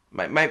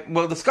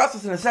 We'll discuss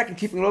this in a second,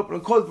 keeping it open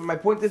and closed. But my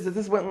point is that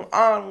this went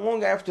on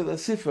long after the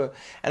Sifra,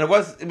 and it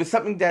was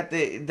something that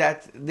they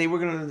were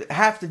going to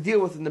have to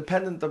deal with,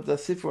 independent of the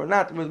Sifra or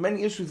not. There were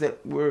many issues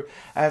that were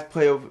at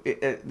play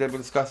that were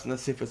discussed in the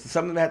Sifra. So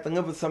some of them had to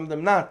live with, some of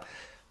them not.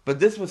 But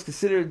this was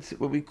considered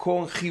what we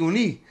call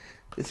chiyuni.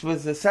 This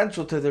was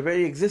essential to their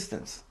very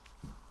existence.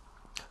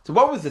 So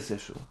what was this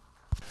issue?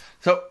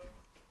 So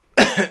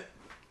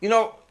we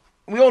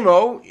all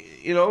know,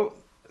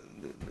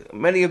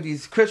 many of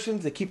these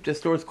Christians, they keep their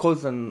stores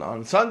closed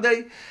on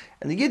Sunday,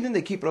 and the Yidden,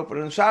 they keep it open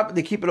on Shabbos.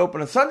 They keep it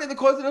open on Sunday, they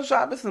close it on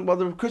Shabbos, and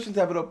the Christians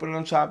have it open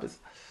on Shabbos.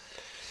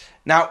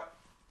 Now,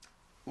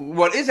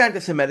 what is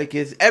anti-Semitic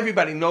is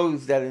everybody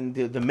knows that in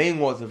the main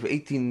laws of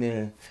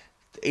May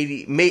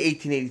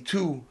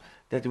 1882,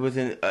 that there was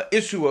an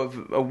issue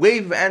of a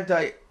wave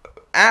of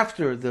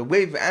after the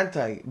wave of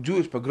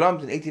anti-Jewish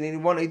pogroms in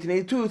 1881,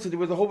 1882. So there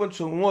was a whole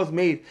bunch of laws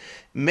made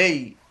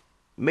May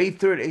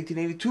 3rd,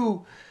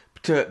 1882.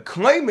 To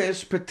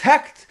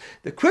protect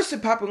the Christian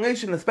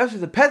population, especially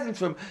the peasants,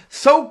 from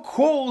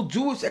so-called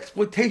Jewish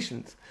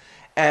exploitations.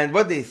 And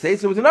what they say,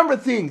 so there was a number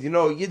of things.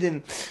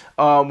 Yidden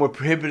were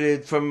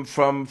prohibited from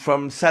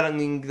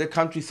settling the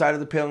countryside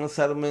of the Pale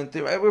settlement.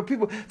 There were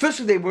people,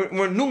 firstly they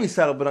weren't newly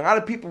settled, but a lot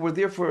of people were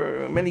there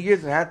for many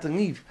years and had to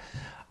leave.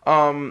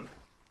 And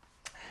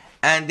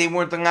they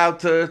weren't allowed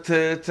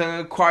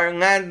to acquire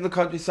land in the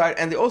countryside,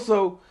 and they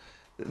also,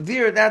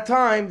 there at that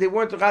time, they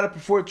weren't allowed to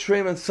perform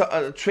trade on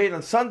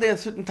Sunday and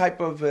certain type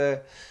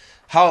of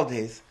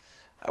holidays.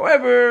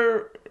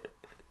 However,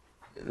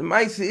 the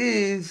mice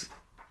is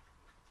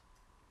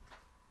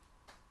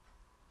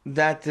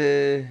that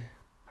this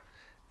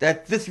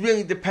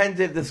really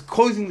depended. This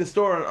closing the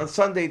store on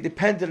Sunday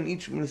depended on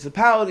each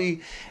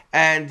municipality,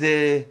 and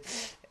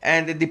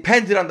and it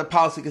depended on the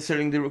policy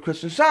concerning the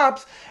Christian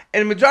shops.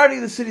 And in the majority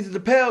of the cities of the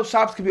Pale,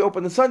 shops could be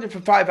open on Sunday for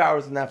 5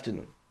 hours in the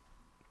afternoon.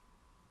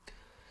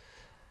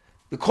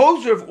 The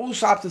closure of all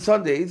shops on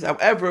Sundays,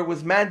 however,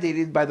 was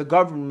mandated by the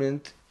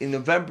government in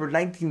November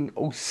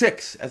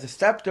 1906 as a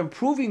step to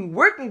improving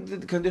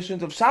working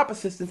conditions of shop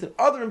assistants and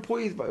other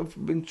employees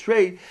in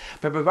trade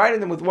by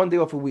providing them with 1 day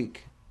off a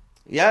week.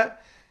 Yeah?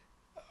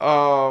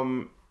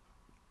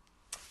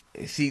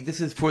 See, this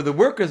is for the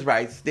workers'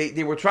 rights.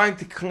 They were trying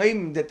to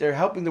claim that they're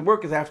helping the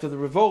workers after the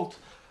revolt,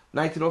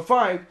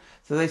 1905.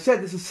 So they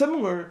said this is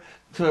similar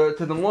to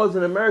the laws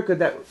in America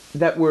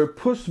that were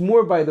pushed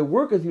more by the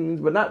workers'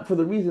 unions, but not for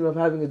the reason of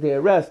having a day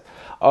of rest,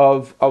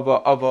 of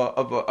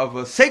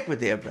a sacred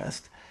day of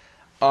rest.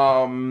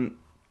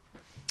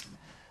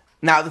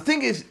 Now, the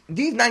thing is,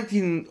 these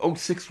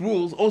 1906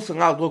 rules also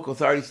allowed local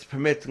authorities to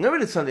permit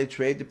limited Sunday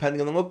trade,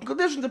 depending on the local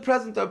conditions, the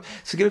presence of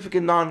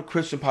significant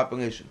non-Christian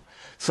population.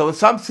 So in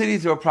some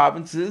cities or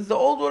provinces, the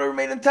old order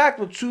remained intact,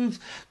 with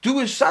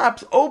Jewish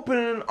shops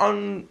open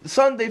on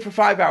Sunday for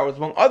 5 hours.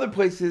 While other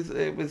places,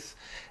 it was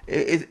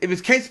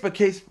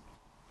case-by-case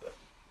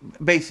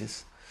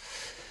basis.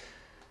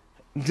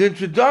 The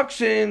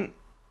introduction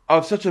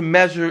of such a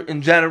measure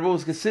in general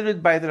is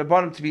considered by the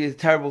Rabbanim to be a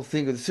terrible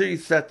thing, a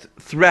serious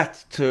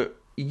threat to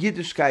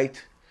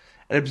Yiddishkeit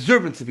and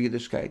observance of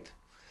Yiddishkeit,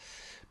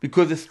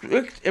 because the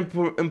strict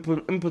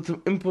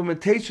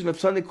implementation of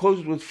Sunday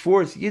closures would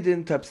force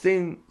Yidden to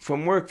abstain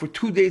from work for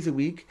 2 days a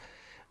week,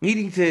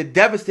 leading to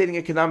devastating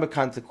economic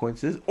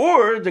consequences,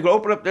 or they're going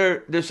to open up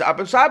their shop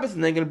on Shabbos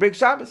and they're going to break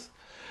Shabbos.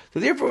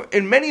 So therefore,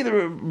 in many of the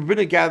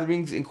rabbinic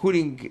gatherings,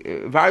 including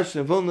Varsh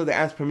and Vilna, they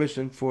asked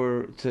permission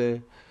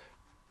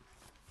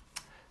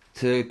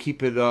to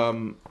keep it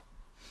open.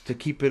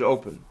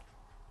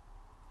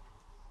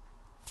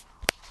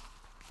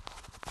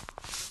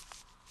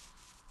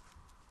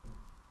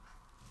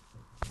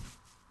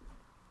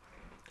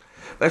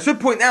 But I should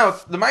point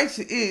out, the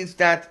Maisa is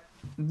that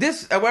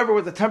this, however,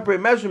 was a temporary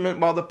measurement,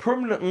 while the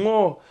permanent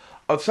law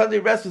of Sunday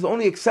rest was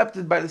only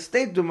accepted by the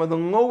State Duma, the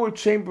lower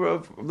chamber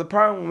of the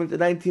Parliament in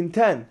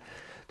 1910.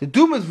 The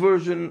Duma's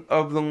version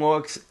of the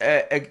law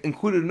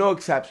included no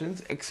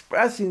exceptions,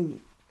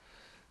 expressing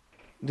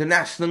the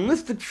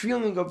nationalistic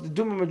feeling of the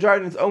Duma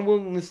majority and its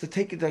unwillingness to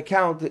take into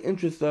account the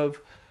interests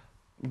of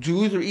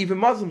Jews or even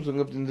Muslims who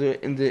lived in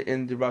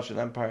the Russian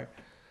Empire.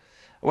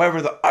 However,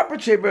 the upper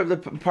chamber of the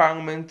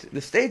Parliament,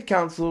 the State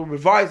Council,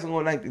 revised the law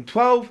in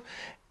 1912,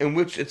 in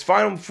which its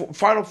final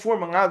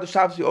form allowed the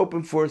shops to be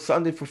open for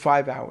Sunday for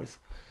 5 hours.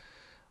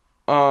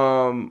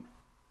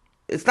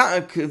 It's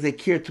not because they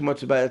care too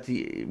much about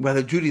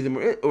whether Judaism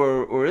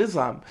or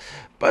Islam,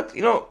 but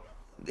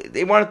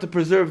they wanted to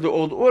preserve the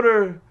old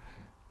order.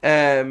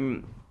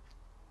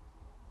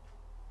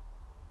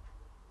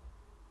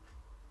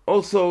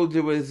 Also,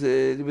 there was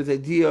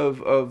idea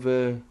of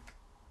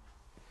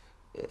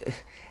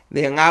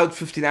they allowed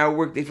 15-hour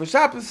workday for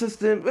shop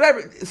assistants,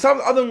 whatever.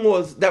 Some other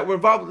laws that were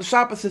involved with the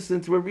shop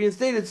assistants were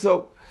reinstated,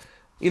 so,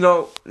 they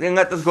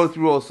let this go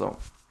through also.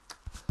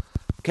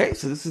 Okay,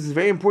 so this is a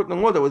very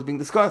important law that was being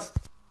discussed.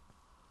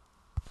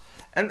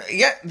 And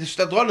yeah, the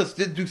Shtadronis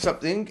did do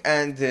something,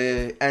 and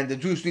the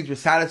Jewish leaders were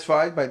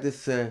satisfied by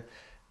this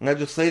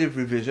legislative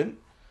revision,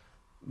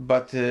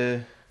 but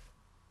the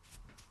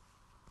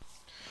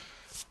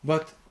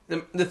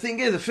thing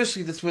is,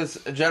 officially, this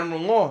was a general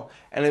law,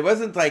 and it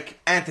wasn't like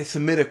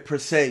anti-Semitic per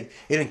se.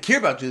 They didn't care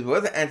about Jews, but it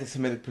wasn't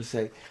anti-Semitic per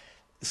se.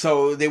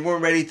 So they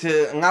weren't ready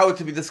to allow it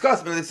to be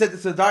discussed, but they said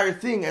it's a dire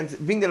thing, and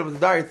being that it was a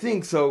dire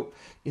thing, so,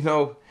 in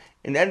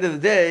the end of the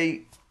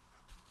day,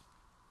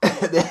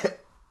 Shmuel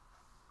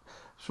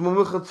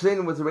Michal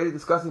Tzrein was already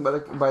discussing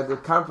by the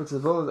conference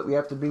of Vilna that we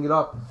have to bring it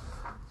up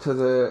to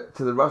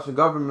the Russian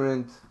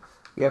government.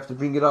 We have to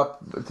bring it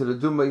up to the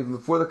Duma even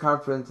before the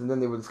conference, and then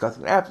they were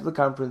discussing it after the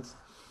conference.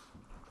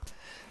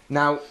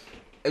 Now,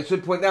 I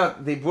should point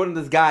out, they brought in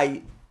this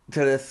guy to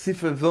the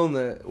Sifra in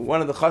Vilna, one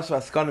of the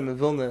Chashuv Askanim in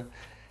Vilna.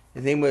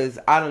 His name was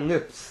Aaron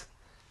Lipsch,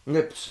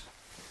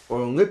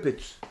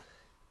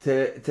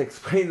 to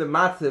explain the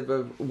matziv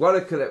of what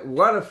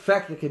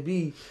effect it could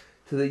be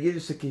to the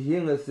Yiddish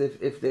Kehilas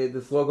if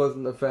this law goes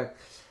into effect.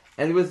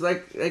 And it was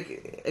like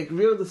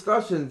real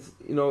discussions,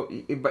 in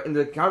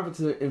the conference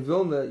in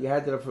Vilna. You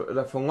had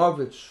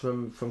Rafalovich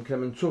from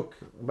Kremenchuk,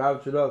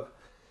 Baruch.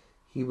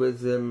 He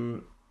was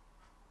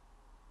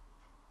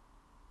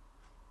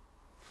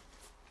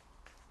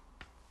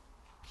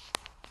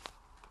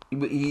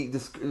he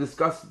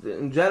discussed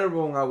in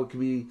general how it could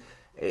be,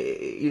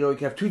 you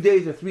can have 2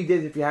 days or 3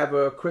 days if you have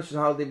a Christian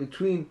holiday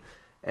between,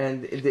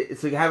 and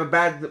so you have a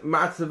bad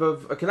matzav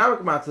of economic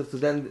matzav, so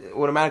then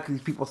automatically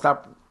people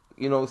stop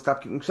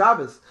keeping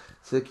Shabbos,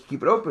 so they can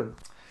keep it open.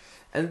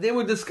 And they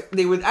would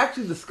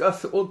actually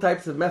discuss all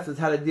types of methods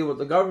how to deal with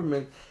the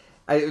government.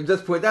 I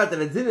just point out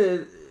that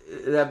the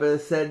Rebbe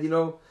said,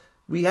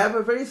 we have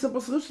a very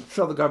simple solution to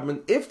tell the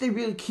government. If they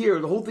really care,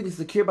 the whole thing is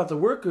to care about the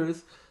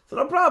workers, so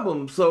no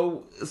problem.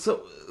 So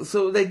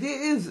the idea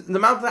is the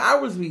amount of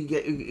hours we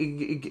get,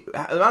 the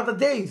amount of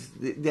days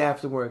they have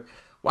to work.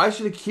 Why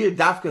should a kid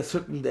dafka a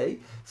certain day?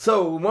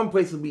 So in one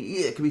place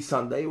it could be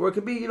Sunday, or it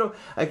could be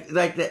like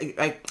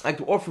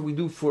the offer we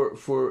do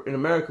for in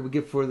America we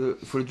give for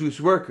the Jewish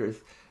workers,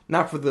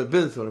 not for the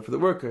business owner, for the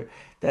worker,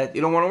 that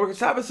you don't want to work on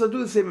Shabbos, so do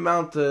the same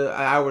amount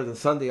hours on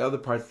Sunday, other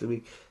parts of the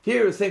week.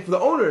 Here it's saying for the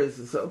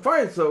owners, so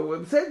fine. So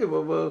I'm saying,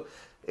 well,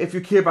 if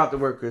you care about the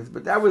workers,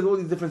 but that was all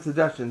these different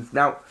suggestions.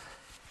 Now,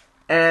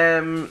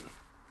 there's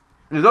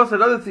also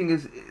another thing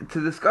is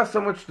to discuss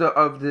so much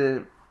of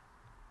the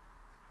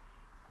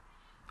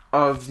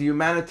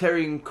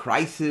humanitarian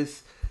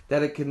crisis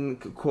that it can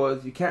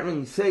cause. You can't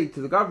really say to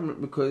the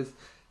government because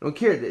they don't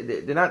care.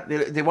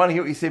 They want to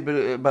hear what you say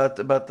about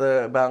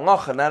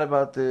Lacha, not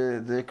about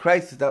the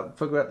crisis that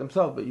figure out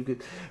themselves. But you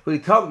could really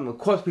tell them, it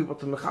cause people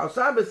to Mechal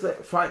Shabbos.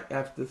 Fine, you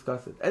have to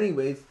discuss it.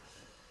 Anyways,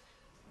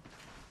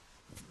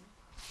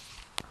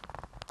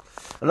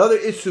 another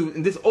issue,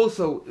 and this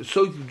also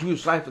shows you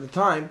Jewish life at the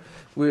time,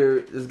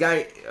 where this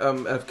guy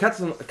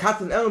Katzen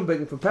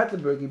Ellenberg from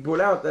Peterburg, he brought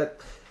out that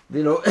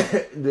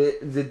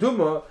the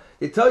Duma,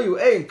 they tell you,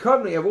 hey, in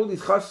Kovna, you have all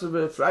these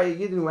chashuv Friday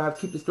Yidden who have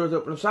to keep the stores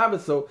open on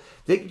Shabbos, so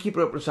they can keep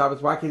it open on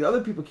Shabbos. Why can't the other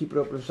people keep it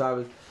open on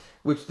Shabbos?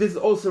 Which this is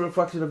also a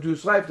reflection of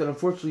Jewish life, that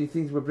unfortunately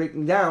things were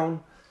breaking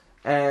down,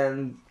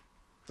 and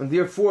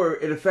therefore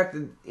it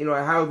affected,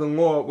 how the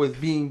law was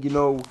being,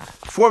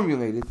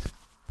 formulated.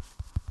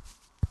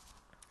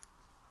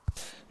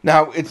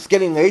 Now, it's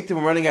getting late and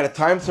we're running out of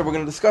time, so we're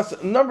going to discuss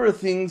a number of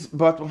things,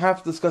 but we'll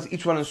have to discuss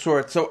each one in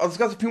short. So I'll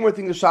discuss a few more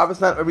things of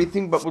Shabbos, not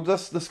everything, but we'll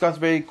just discuss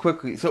very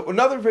quickly. So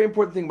another very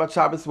important thing about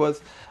Shabbos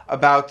was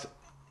about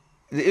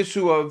the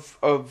issue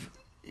of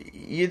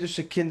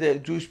Yiddish kinder,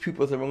 Jewish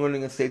pupils that were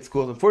learning in state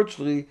schools.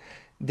 Unfortunately,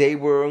 they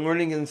were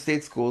learning in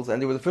state schools,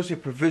 and there was officially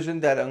a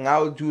provision that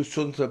allowed Jewish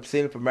children to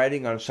abstain from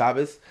writing on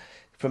Shabbos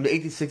from the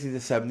 1860s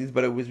and 70s,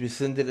 but it was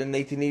rescinded in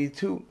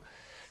 1882.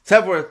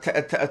 Several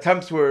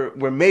attempts were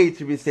made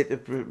to reinstate the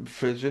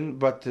provision,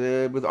 but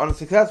was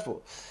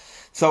unsuccessful.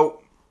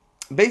 So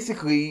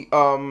basically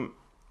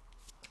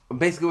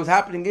what's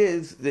happening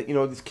is that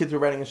these kids were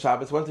writing on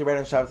Shabbos. Once they write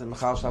on Shabbos and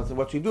Mechal Shabbos,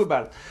 what do you do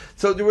about it?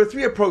 So there were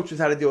three approaches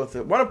how to deal with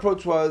it. One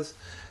approach was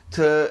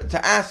to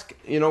ask.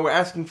 We're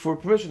asking for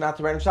permission not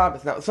to write on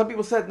Shabbos. Now some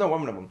people said, no,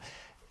 one minute,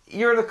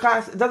 you're in the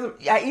class. It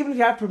doesn't. Even if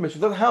you have permission,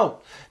 it doesn't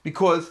help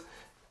because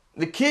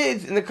the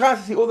kids in the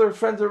class see all their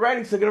friends are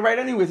writing, so they're going to write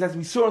anyways, as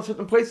we saw in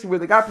certain places where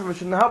they got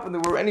permission to help, and they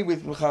were anyways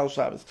Mechal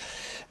Shabbos.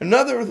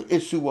 Another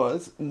issue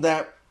was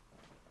that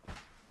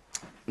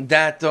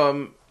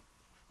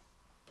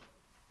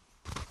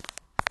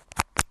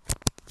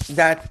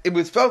it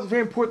was felt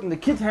very important the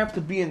kids have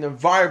to be in the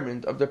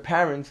environment of their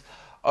parents,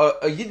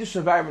 a Yiddish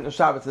environment of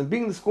Shabbos, and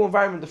being in the school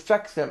environment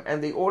affects them,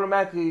 and they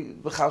automatically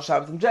Mechal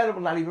Shabbos in general,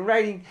 not even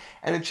writing,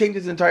 and it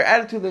changes the entire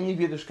attitude and leave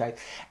Yiddishkeit.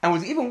 And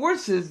what's even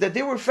worse is that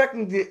they were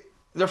affecting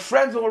their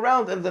friends all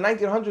around, and the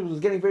 1900s was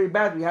getting very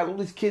bad. We had all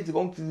these kids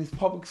going to these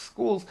public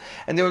schools,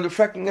 and they were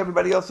affecting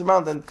everybody else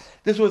around, and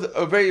this was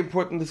a very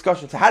important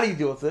discussion. So how do you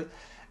deal with it?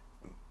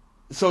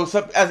 So,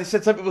 as I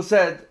said, some people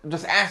said,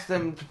 just ask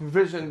them to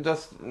provision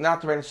just not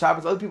to write on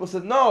Shabbos. Other people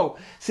said, no,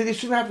 see, they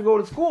shouldn't have to go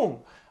to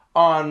school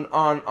on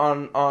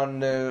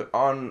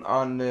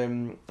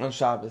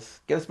Shabbos.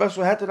 Get a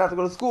special heter not to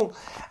go to school.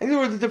 And there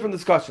was a different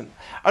discussion.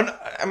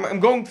 I'm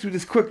going through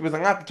this quick because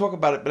I'm not to talk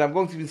about it, but I'm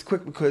going through this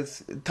quick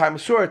because time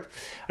is short.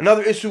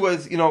 Another issue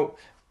was, there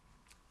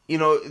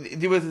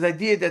was this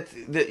idea that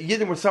the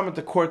Yidden were summoned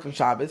to court on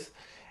Shabbos,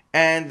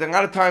 and a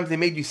lot of times they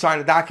made you sign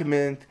a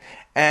document,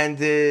 and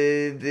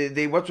they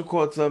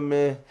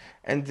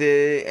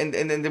and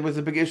then there was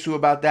a big issue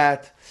about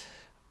that.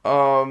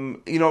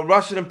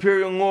 Russian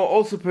imperial law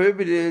also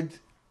prohibited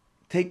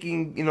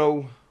taking,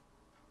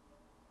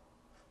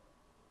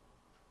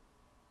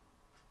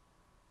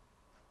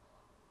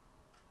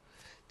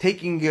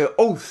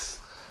 oaths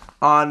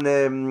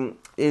on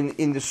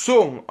in the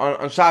shul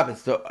on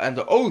Shabbos, and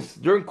the oath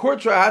during court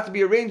trial had to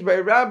be arranged by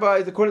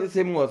rabbis according to the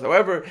same laws.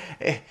 However,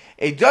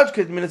 a judge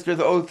could administer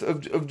the oath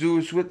of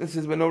Jewish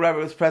witnesses when no rabbi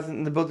was present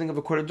in the building of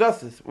a court of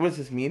justice. What does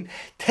this mean?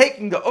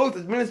 Taking the oath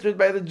administered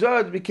by the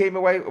judge became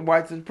a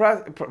widespread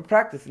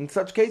practice. In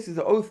such cases,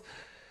 the oath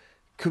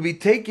could be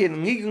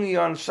taken legally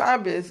on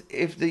Shabbos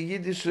if the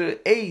Yiddish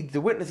aid,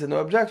 the witness, had no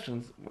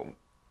objections.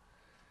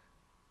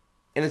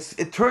 And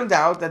it turned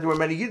out that there were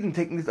many Yidden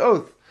taking this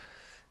oath.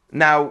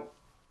 Now,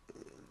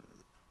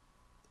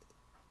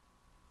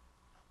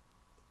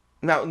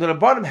 the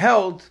Rabbanim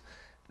held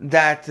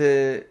that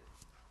the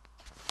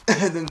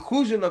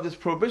inclusion of this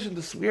prohibition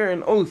to swear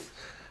an oath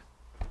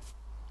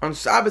on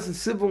Shabbos and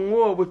civil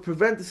law would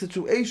prevent the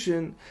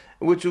situation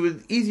in which it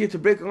was easier to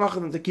break halacha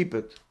than to keep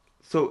it.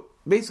 So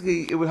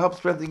basically, it would help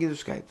strengthen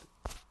Yiddishkeit.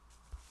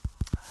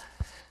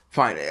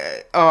 Fine.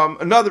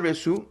 Another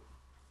issue.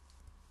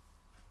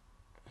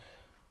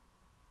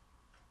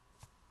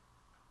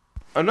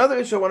 Another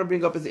issue I want to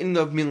bring up is the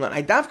Inna of Milan.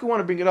 I definitely want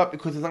to bring it up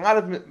because there's a lot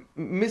of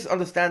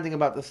misunderstanding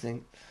about this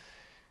thing.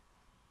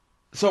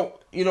 So,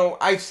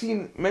 I've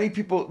seen many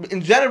people,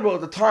 in general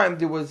at the time,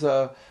 there was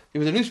a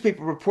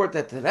newspaper report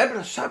that the Rebbe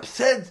Rashab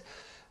said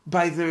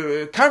by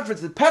the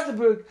conference in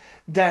Petersburg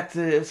that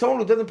someone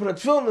who doesn't put on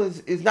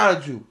tefillin is not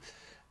a Jew.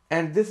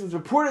 And this was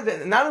reported,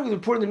 and not only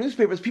reported in the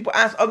newspapers, people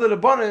asked other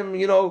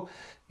Rabbanim,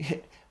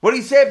 what do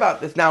you say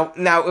about this? Now,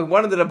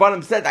 one of the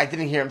Rabbanim said, I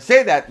didn't hear him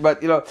say that,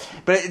 but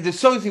it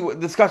just shows you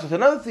discussions.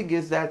 Another thing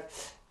is that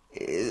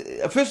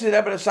officially the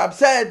Rebbe Shab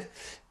said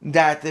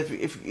that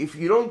if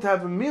you don't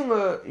have a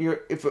milah,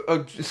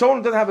 if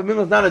someone doesn't have a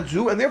milah is not a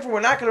Jew, and therefore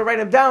we're not going to write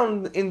him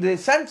down in the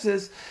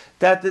census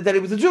that he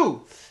was a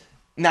Jew.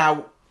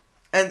 Now,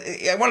 and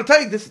I want to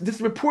tell you,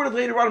 this reported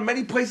later on in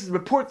many places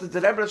report that the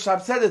Rebbe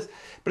Shab said this,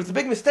 but it's a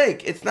big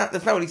mistake. That's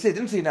not what he said. He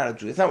didn't say you're not a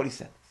Jew. That's not what he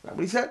said. That's not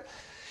what he said.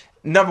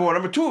 Number one.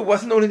 Number two, it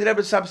wasn't only the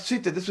Rebbe Shab's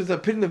shita. This was the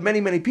opinion of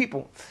many, many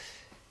people.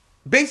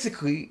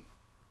 Basically,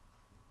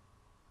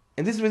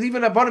 and this was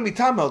even Abba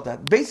Mitam held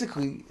that.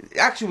 Basically,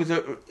 actually,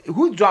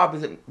 whose job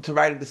is it to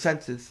write in the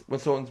census when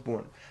someone's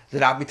born? Is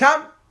it Abba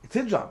Mitam? It's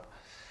his job.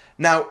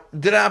 Now,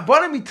 the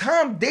Abba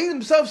Mitam, they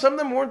themselves, some of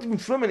them weren't even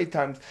from many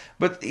times,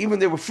 but even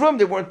they were from,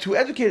 they weren't too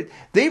educated.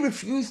 They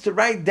refused to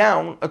write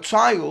down a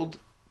child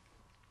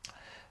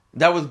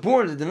that was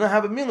born, that did not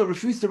have a milah,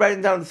 refused to write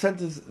it down in the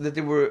census that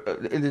they were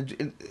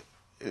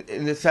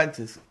in the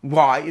census.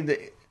 Why?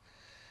 Because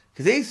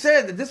they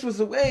said that this was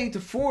a way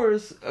to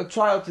force a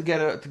child to get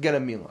a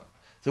milah.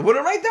 So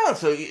wouldn't write down.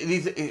 So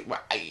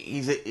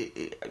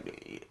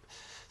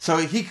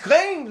he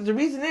claimed the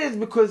reason is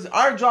because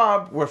our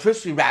job, we're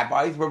officially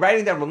rabbis, we're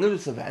writing down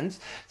religious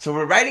events, so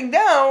we're writing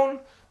down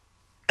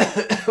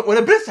when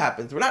a bris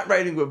happens. We're not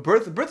writing a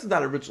birth. A birth is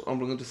not a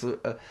religious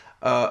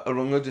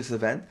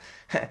event.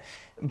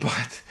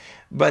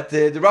 But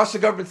the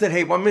Russian government said,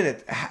 hey, 1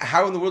 minute,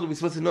 how in the world are we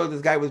supposed to know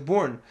this guy was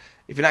born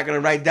if you're not going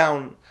to write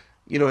down,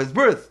 his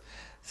birth?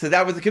 So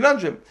that was the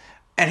conundrum.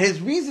 And his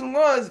reason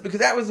was, because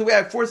that was the way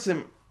I forced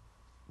him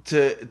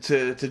to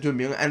do a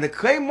milah. And the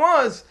claim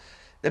was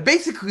that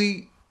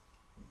basically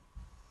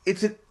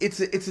it's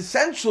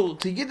essential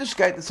to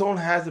Yiddishkeit that someone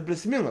has a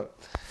bris milah.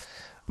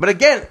 But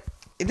again,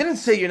 it didn't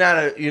say you're not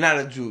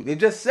a Jew. They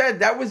just said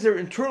that was their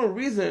internal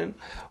reason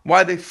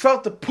why they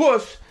felt the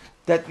push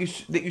that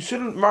you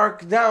shouldn't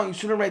write down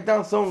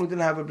someone who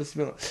didn't have a bris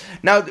milah.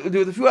 Now there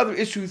was a few other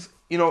issues.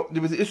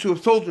 There was the issue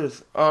of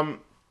soldiers in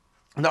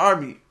the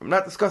army. I'm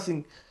not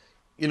discussing,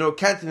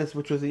 Cantonists,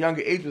 which was a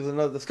younger age, was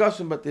another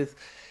discussion. But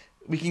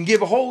we can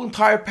give a whole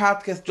entire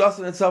podcast just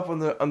in itself on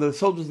the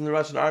soldiers in the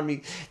Russian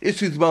army. The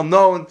issue is well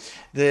known.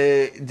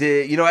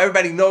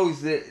 Everybody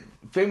knows that.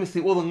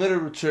 Famously, all the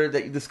literature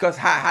that you discuss,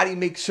 how do you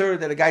make sure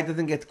that a guy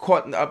doesn't get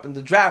caught up in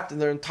the draft and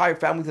their entire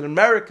families in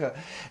America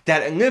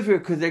that live here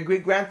because their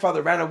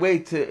great-grandfather ran away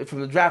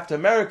from the draft to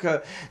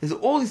America. There's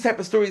all these type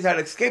of stories how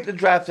to escape the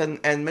draft,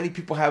 and many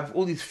people have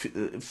all these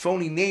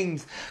phony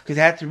names because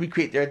they had to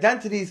recreate their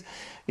identities.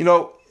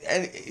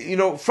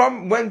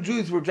 From when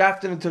Jews were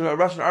drafted into the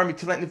Russian army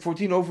till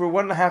 1914, over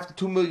 1.5 to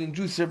 2 million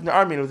Jews served in the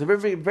army, and it was a very,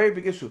 very, very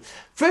big issue.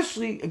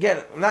 Officially,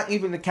 again, not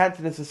even the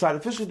Cantonist side,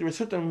 officially there were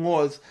certain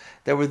laws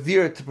that were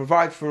there to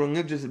provide for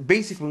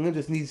basic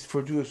religious needs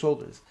for Jewish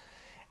soldiers.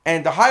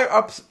 And the higher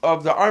ups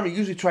of the army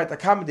usually tried to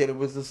accommodate it. It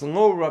was the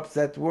lower ups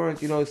that weren't,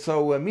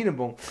 so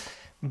amenable.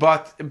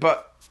 But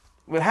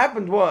what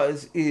happened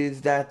was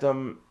that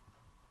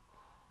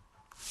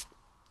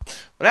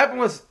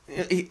let's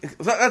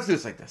do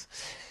this like this.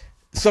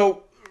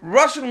 So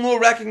Russian law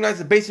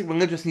recognized the basic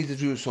religious needs of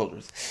Jewish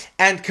soldiers,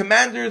 and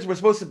commanders were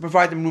supposed to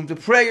provide them room to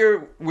prayer,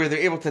 where they're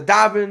able to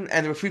daven,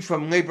 and they were free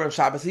from labor on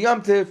Shabbos and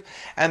Yom Tov,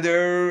 and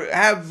they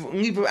have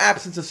leave of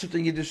absence of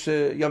certain Yiddish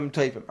Yom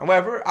Tovim.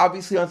 However,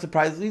 obviously,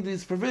 unsurprisingly,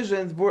 these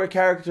provisions bore a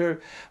character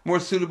more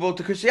suitable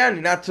to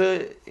Christianity, not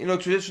to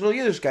traditional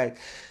Yiddishkeit,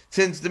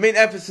 since the main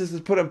emphasis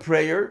is put on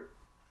prayer.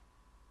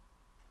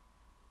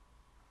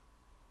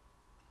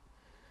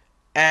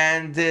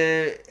 And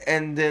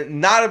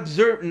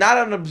not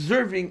on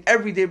observing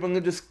everyday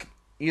religious,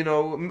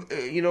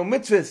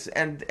 mitzvahs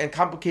and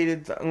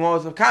complicated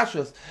laws of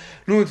kashrus.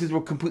 Nuances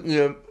were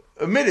completely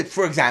omitted.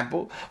 For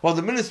example, while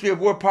the Ministry of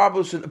War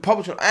published an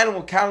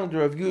annual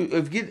calendar of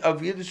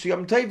Yiddish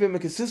Yom Tovim, it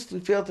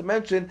consistently failed to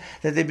mention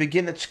that they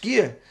begin at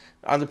Shkia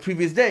on the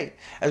previous day.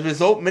 As a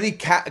result, many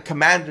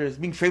commanders,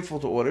 being faithful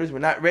to orders, were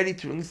not ready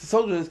to release the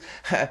soldiers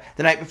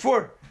the night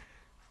before.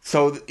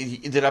 So the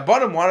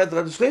Rabbanim wanted the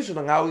legislation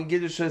on how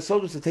Yiddish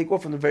soldiers to take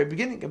off from the very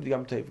beginning of the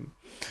Yom Tovim.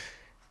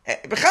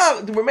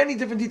 There were many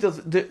different details.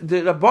 The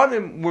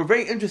Rabbanim were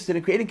very interested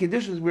in creating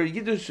conditions where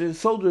Yiddish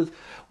soldiers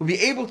would be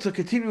able to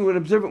continue an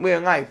observant way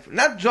of life.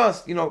 Not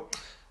just,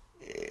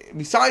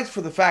 besides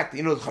for the fact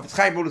that, the Chafetz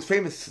Chaim wrote his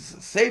famous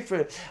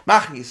Sefer,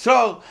 Mach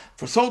Yisrael,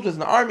 for soldiers in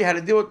the army, how to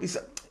deal with these.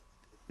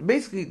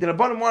 Basically, the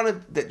Rabbanim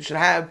wanted that you should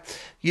have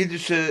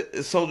Yiddish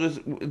soldiers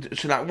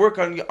should not work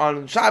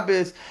on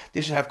Shabbos.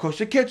 They should have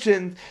kosher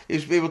kitchens. They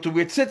should be able to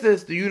wear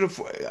tzitzis,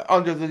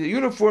 under the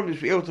uniform. They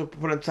should be able to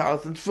put on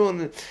talis and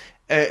tefillin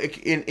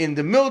in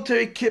the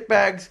military kit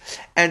bags.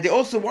 And they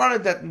also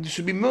wanted that there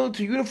should be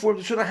military uniforms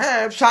that shouldn't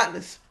have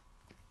shatnez.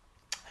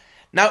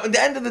 Now, at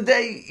the end of the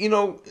day,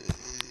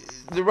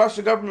 the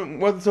Russian government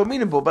wasn't so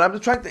amenable. But I'm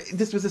just trying to.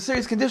 This was a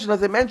serious condition,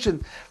 as I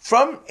mentioned,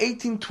 from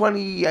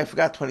 1820, I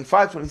forgot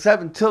 25,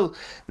 27 till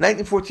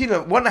 1914.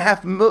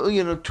 1.5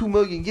 million or 2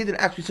 million Yidden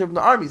actually served in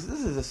the armies.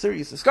 This is a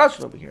serious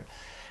discussion over here.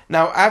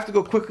 Now I have to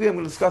go quickly. I'm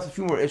going to discuss a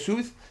few more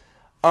issues.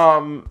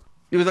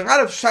 There was a lot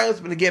of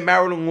shilas when again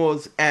marital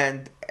laws,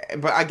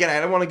 but again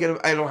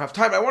I don't have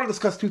time. I want to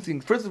discuss two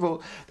things. First of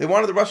all, they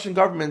wanted the Russian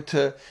government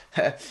to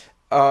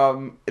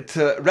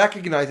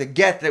recognize a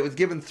get that was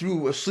given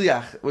through a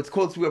shliach, what's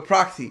called through a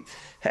proxy.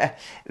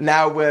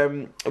 Now,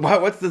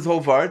 what's this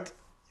whole part?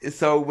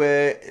 So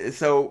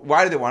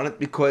why do they want it?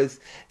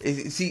 Because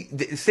see,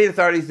 the state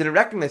authorities didn't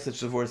recognize such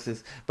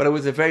divorces, but it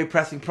was a very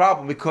pressing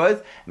problem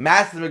because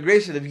mass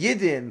immigration of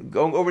Yidden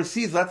going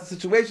overseas, lots of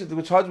situations in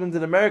which husbands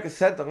in America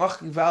sent the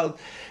Lachivald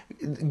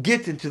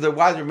get into the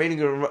wives remaining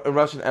in a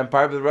Russian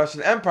Empire, but the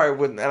Russian Empire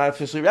wouldn't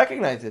officially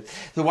recognize it.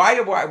 So why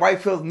I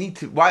feel need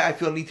to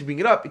bring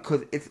it up,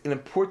 because it's an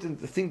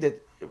important thing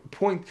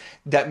point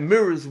that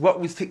mirrors what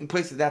was taking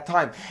place at that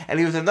time. And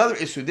there was another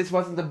issue. This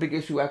wasn't a big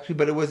issue actually,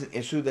 but it was an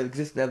issue that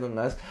exists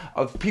nevertheless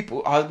of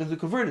people, husbands who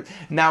converted.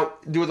 Now,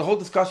 there was a whole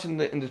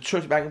discussion in the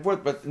church back and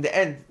forth, but in the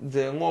end,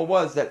 the law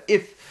was that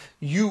if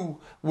you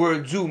were a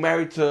Jew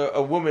married to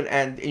a woman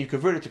and you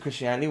converted to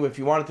Christianity, if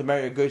you wanted to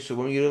marry a Goyish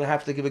woman, you didn't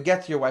have to give a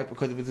get to your wife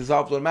because it was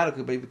dissolved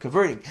automatically by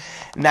converting.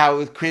 Now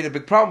it created a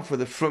big problem for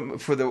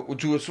the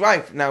Jewish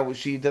wife. Now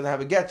she doesn't have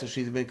a get, so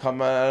she's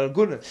become a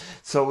guna.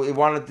 So it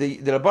wanted the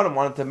Rabbanim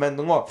wanted to amend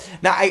the law.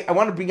 Now I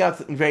want to bring out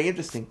something very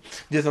interesting.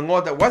 There's a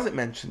law that wasn't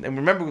mentioned, and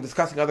remember we're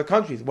discussing other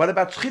countries. What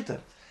about shchita?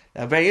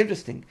 Now very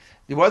interesting.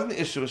 There wasn't an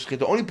issue of shchita.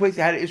 The only place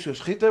they had an issue of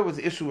shchita was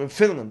the issue in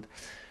Finland.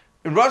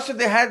 In Russia,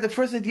 they had the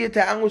first idea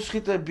to animal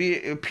shchita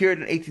appeared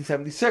in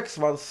 1876,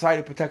 while the Society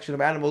of Protection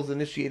of Animals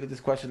initiated this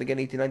question again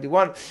in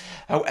 1891.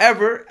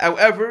 However,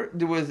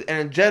 there was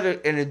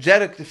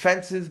energetic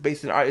defenses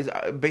based in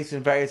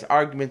various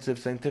arguments of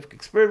scientific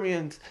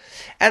experience,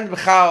 and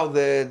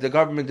the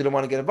government didn't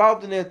want to get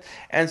involved in it,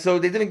 and so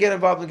they didn't get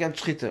involved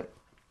against shchita.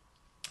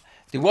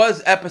 There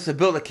was a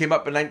bill that came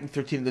up in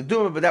 1913 in the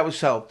Duma, but that was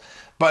shelved.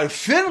 But in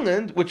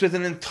Finland, which was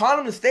an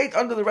autonomous state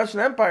under the Russian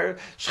Empire,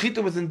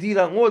 shchita was indeed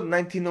outlawed in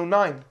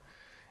 1909.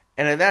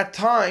 And at that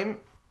time,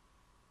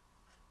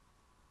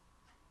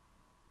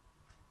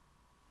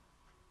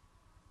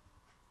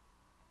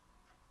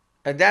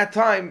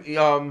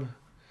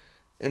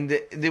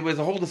 there was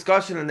a whole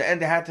discussion. In the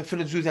end, the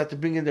Finnish Jews had to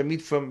bring in their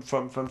meat from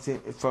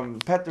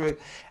Petrovic.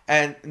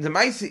 And the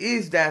maisa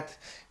is that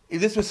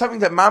this was something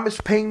that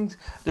Mamish pained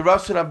the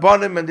Russian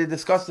Rabbanim, and they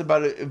discussed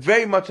about it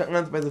very much at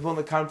length by the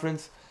Vilna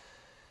Conference.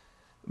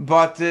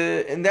 But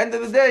in the end of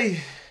the day,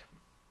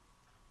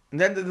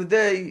 they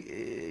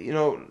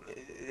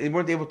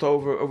weren't able to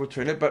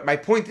overturn it. But my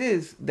point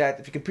is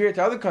that if you compare it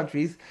to other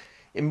countries,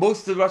 in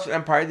most of the Russian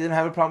Empire, they didn't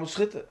have a problem with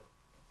shchita.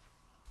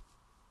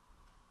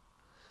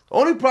 The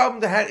only problem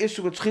that had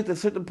issue with shchita in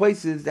certain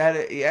places,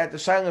 that you had the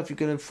shaila if you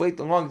can inflate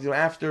the lungs,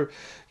 after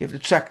you have to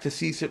check to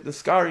see the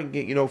scarring,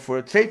 for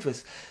a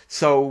typhus.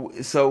 So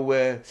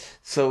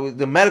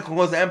the medical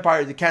laws of the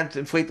empire, you can't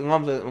inflate the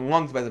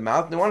lungs by the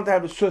mouth. They wanted to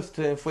have a shush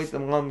to inflate the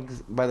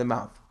lungs by the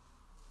mouth.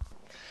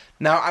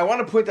 Now, I want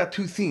to point out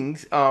two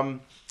things, which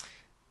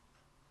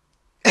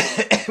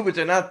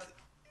are not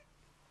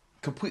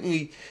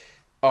completely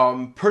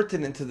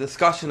pertinent to the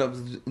discussion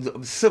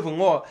of civil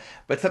law,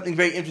 but something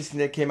very interesting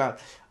that came out.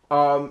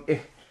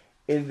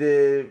 In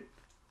the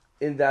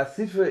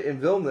Asifa in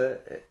Vilna,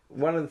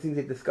 one of the things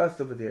they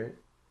discussed over there,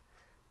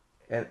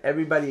 and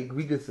everybody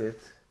agreed with it,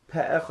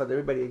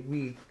 everybody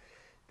agreed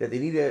that they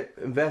need to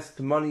invest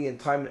money and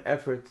time and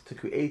effort to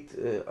create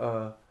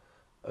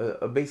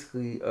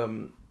basically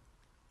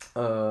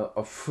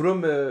a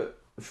from a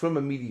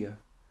media.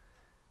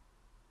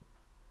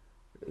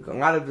 A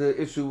lot of the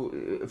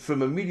issue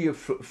from a media,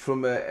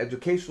 from a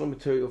educational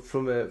material,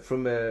 from a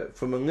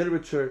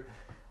literature.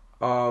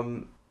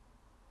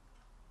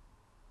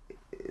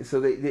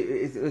 So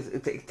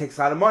it takes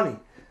a lot of money,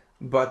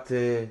 but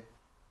so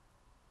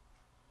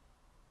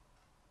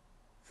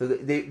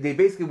they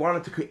basically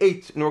wanted to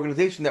create an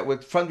organization that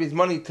would fundraise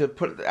money to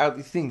put out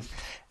these things.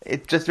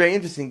 It's just very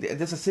interesting.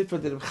 There's a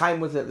sifra that Chaim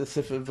was at the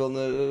sifra in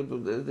Vilna,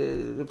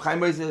 the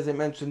Chaim was, as I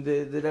mentioned,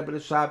 the Rebbe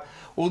Shab,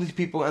 all these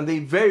people, and they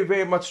very,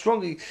 very much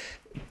strongly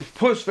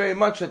push very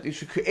much that you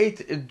should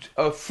create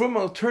from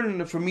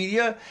alternative for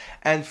media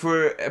and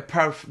for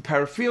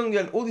paraphernalia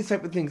and all these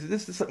type of things.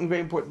 This is something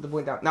very important to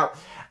point out. Now,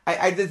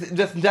 I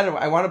just in general,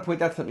 I want to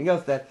point out something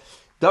else, that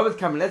David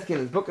Kamenetsky in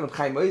his book on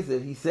Chaim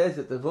Oizer, he says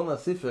that the Vilna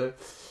Sifra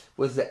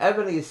was the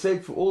Evan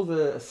Yisrael for all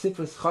the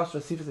Sifras,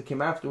 Chashra Sifras that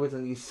came afterwards,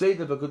 and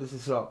Yisrael of Agudas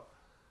Yisrael.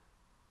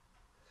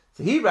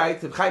 So he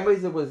writes that Chaim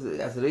Oizer was,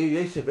 as the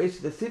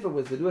Sifra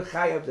was the Ruach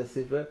Chai of the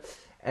Sifra,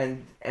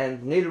 and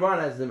later on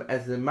as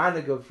the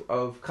manig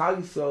of Kal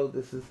Yisrael,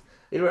 this is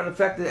later on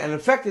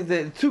affected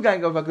the two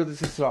gang of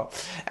Agudas Yisrael.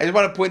 I just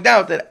want to point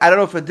out that I don't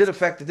know if it didn't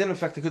affect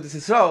Agudas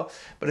Yisrael,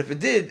 but if it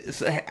did,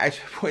 so I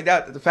should point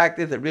out that the fact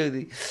is that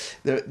really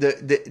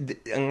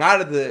a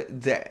lot of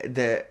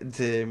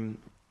the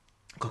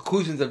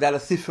conclusions of that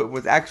Asifa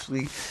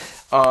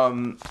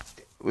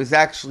was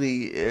actually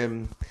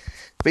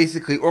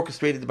basically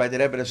orchestrated by the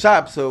Rebbe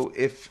Rashab. So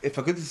if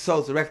a good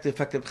soul is directly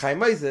affected by Chaim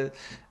Meiser,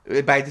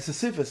 by this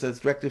Asifa, so it's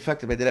directly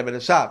affected by the Rebbe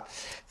Rashab.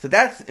 So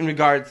that's in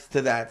regards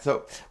to that.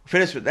 So we're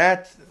finished with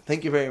that.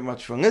 Thank you very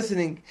much for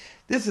listening.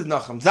 This is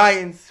Nachum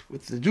Zayins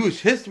with the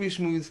Jewish History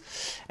Shmooze,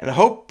 and I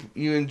hope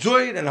you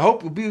enjoyed, and I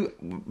hope you'll be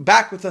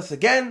back with us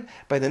again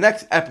by the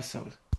next episode.